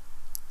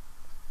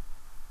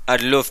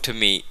love to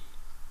meet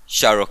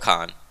Shah Rukh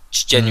Khan,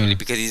 just genuinely,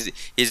 because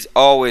he's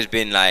always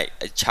been like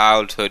a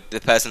childhood,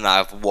 the person that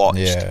I've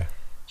watched. Do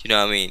you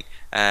know what I mean?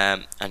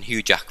 And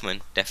Hugh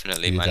Jackman,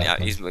 definitely, man. Yeah,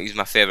 he's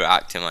my favorite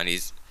actor, man.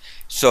 He's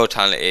so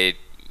talented,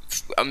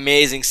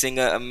 amazing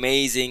singer,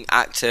 amazing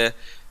actor.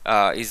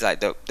 He's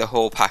like the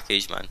whole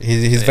package, man.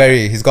 He's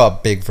got a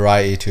big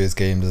variety to his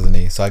game, doesn't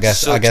he? So I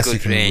guess you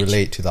can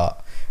relate to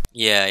that.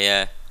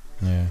 Yeah,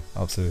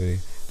 absolutely.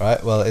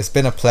 Right, well, it's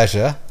been a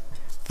pleasure.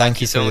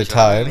 Thank you for your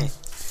time,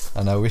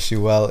 and I wish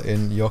you well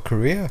in your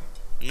career.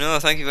 No,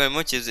 thank you very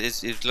much.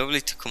 It's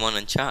lovely to come on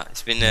and chat.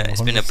 It's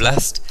been a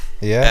blast.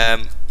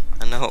 Yeah.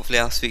 And hopefully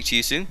I'll speak to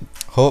you soon.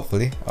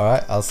 Hopefully. All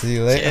right. I'll see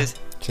you later.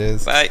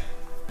 Cheers. Bye.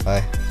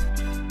 Bye.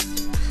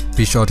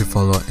 Be sure to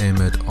follow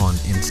Ahmed on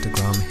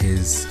Instagram.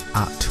 His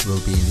 @ will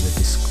be in the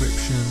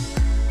description.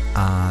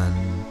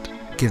 And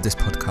give this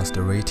podcast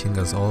a rating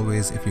as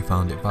always if you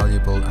found it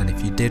valuable. And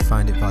if you did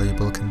find it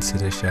valuable,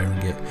 consider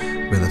sharing it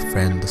with a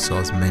friend so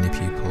as many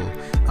people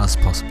as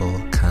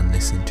possible can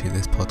listen to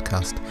this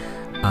podcast.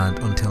 And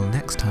until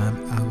next time,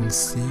 I will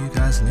see you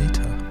guys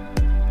later.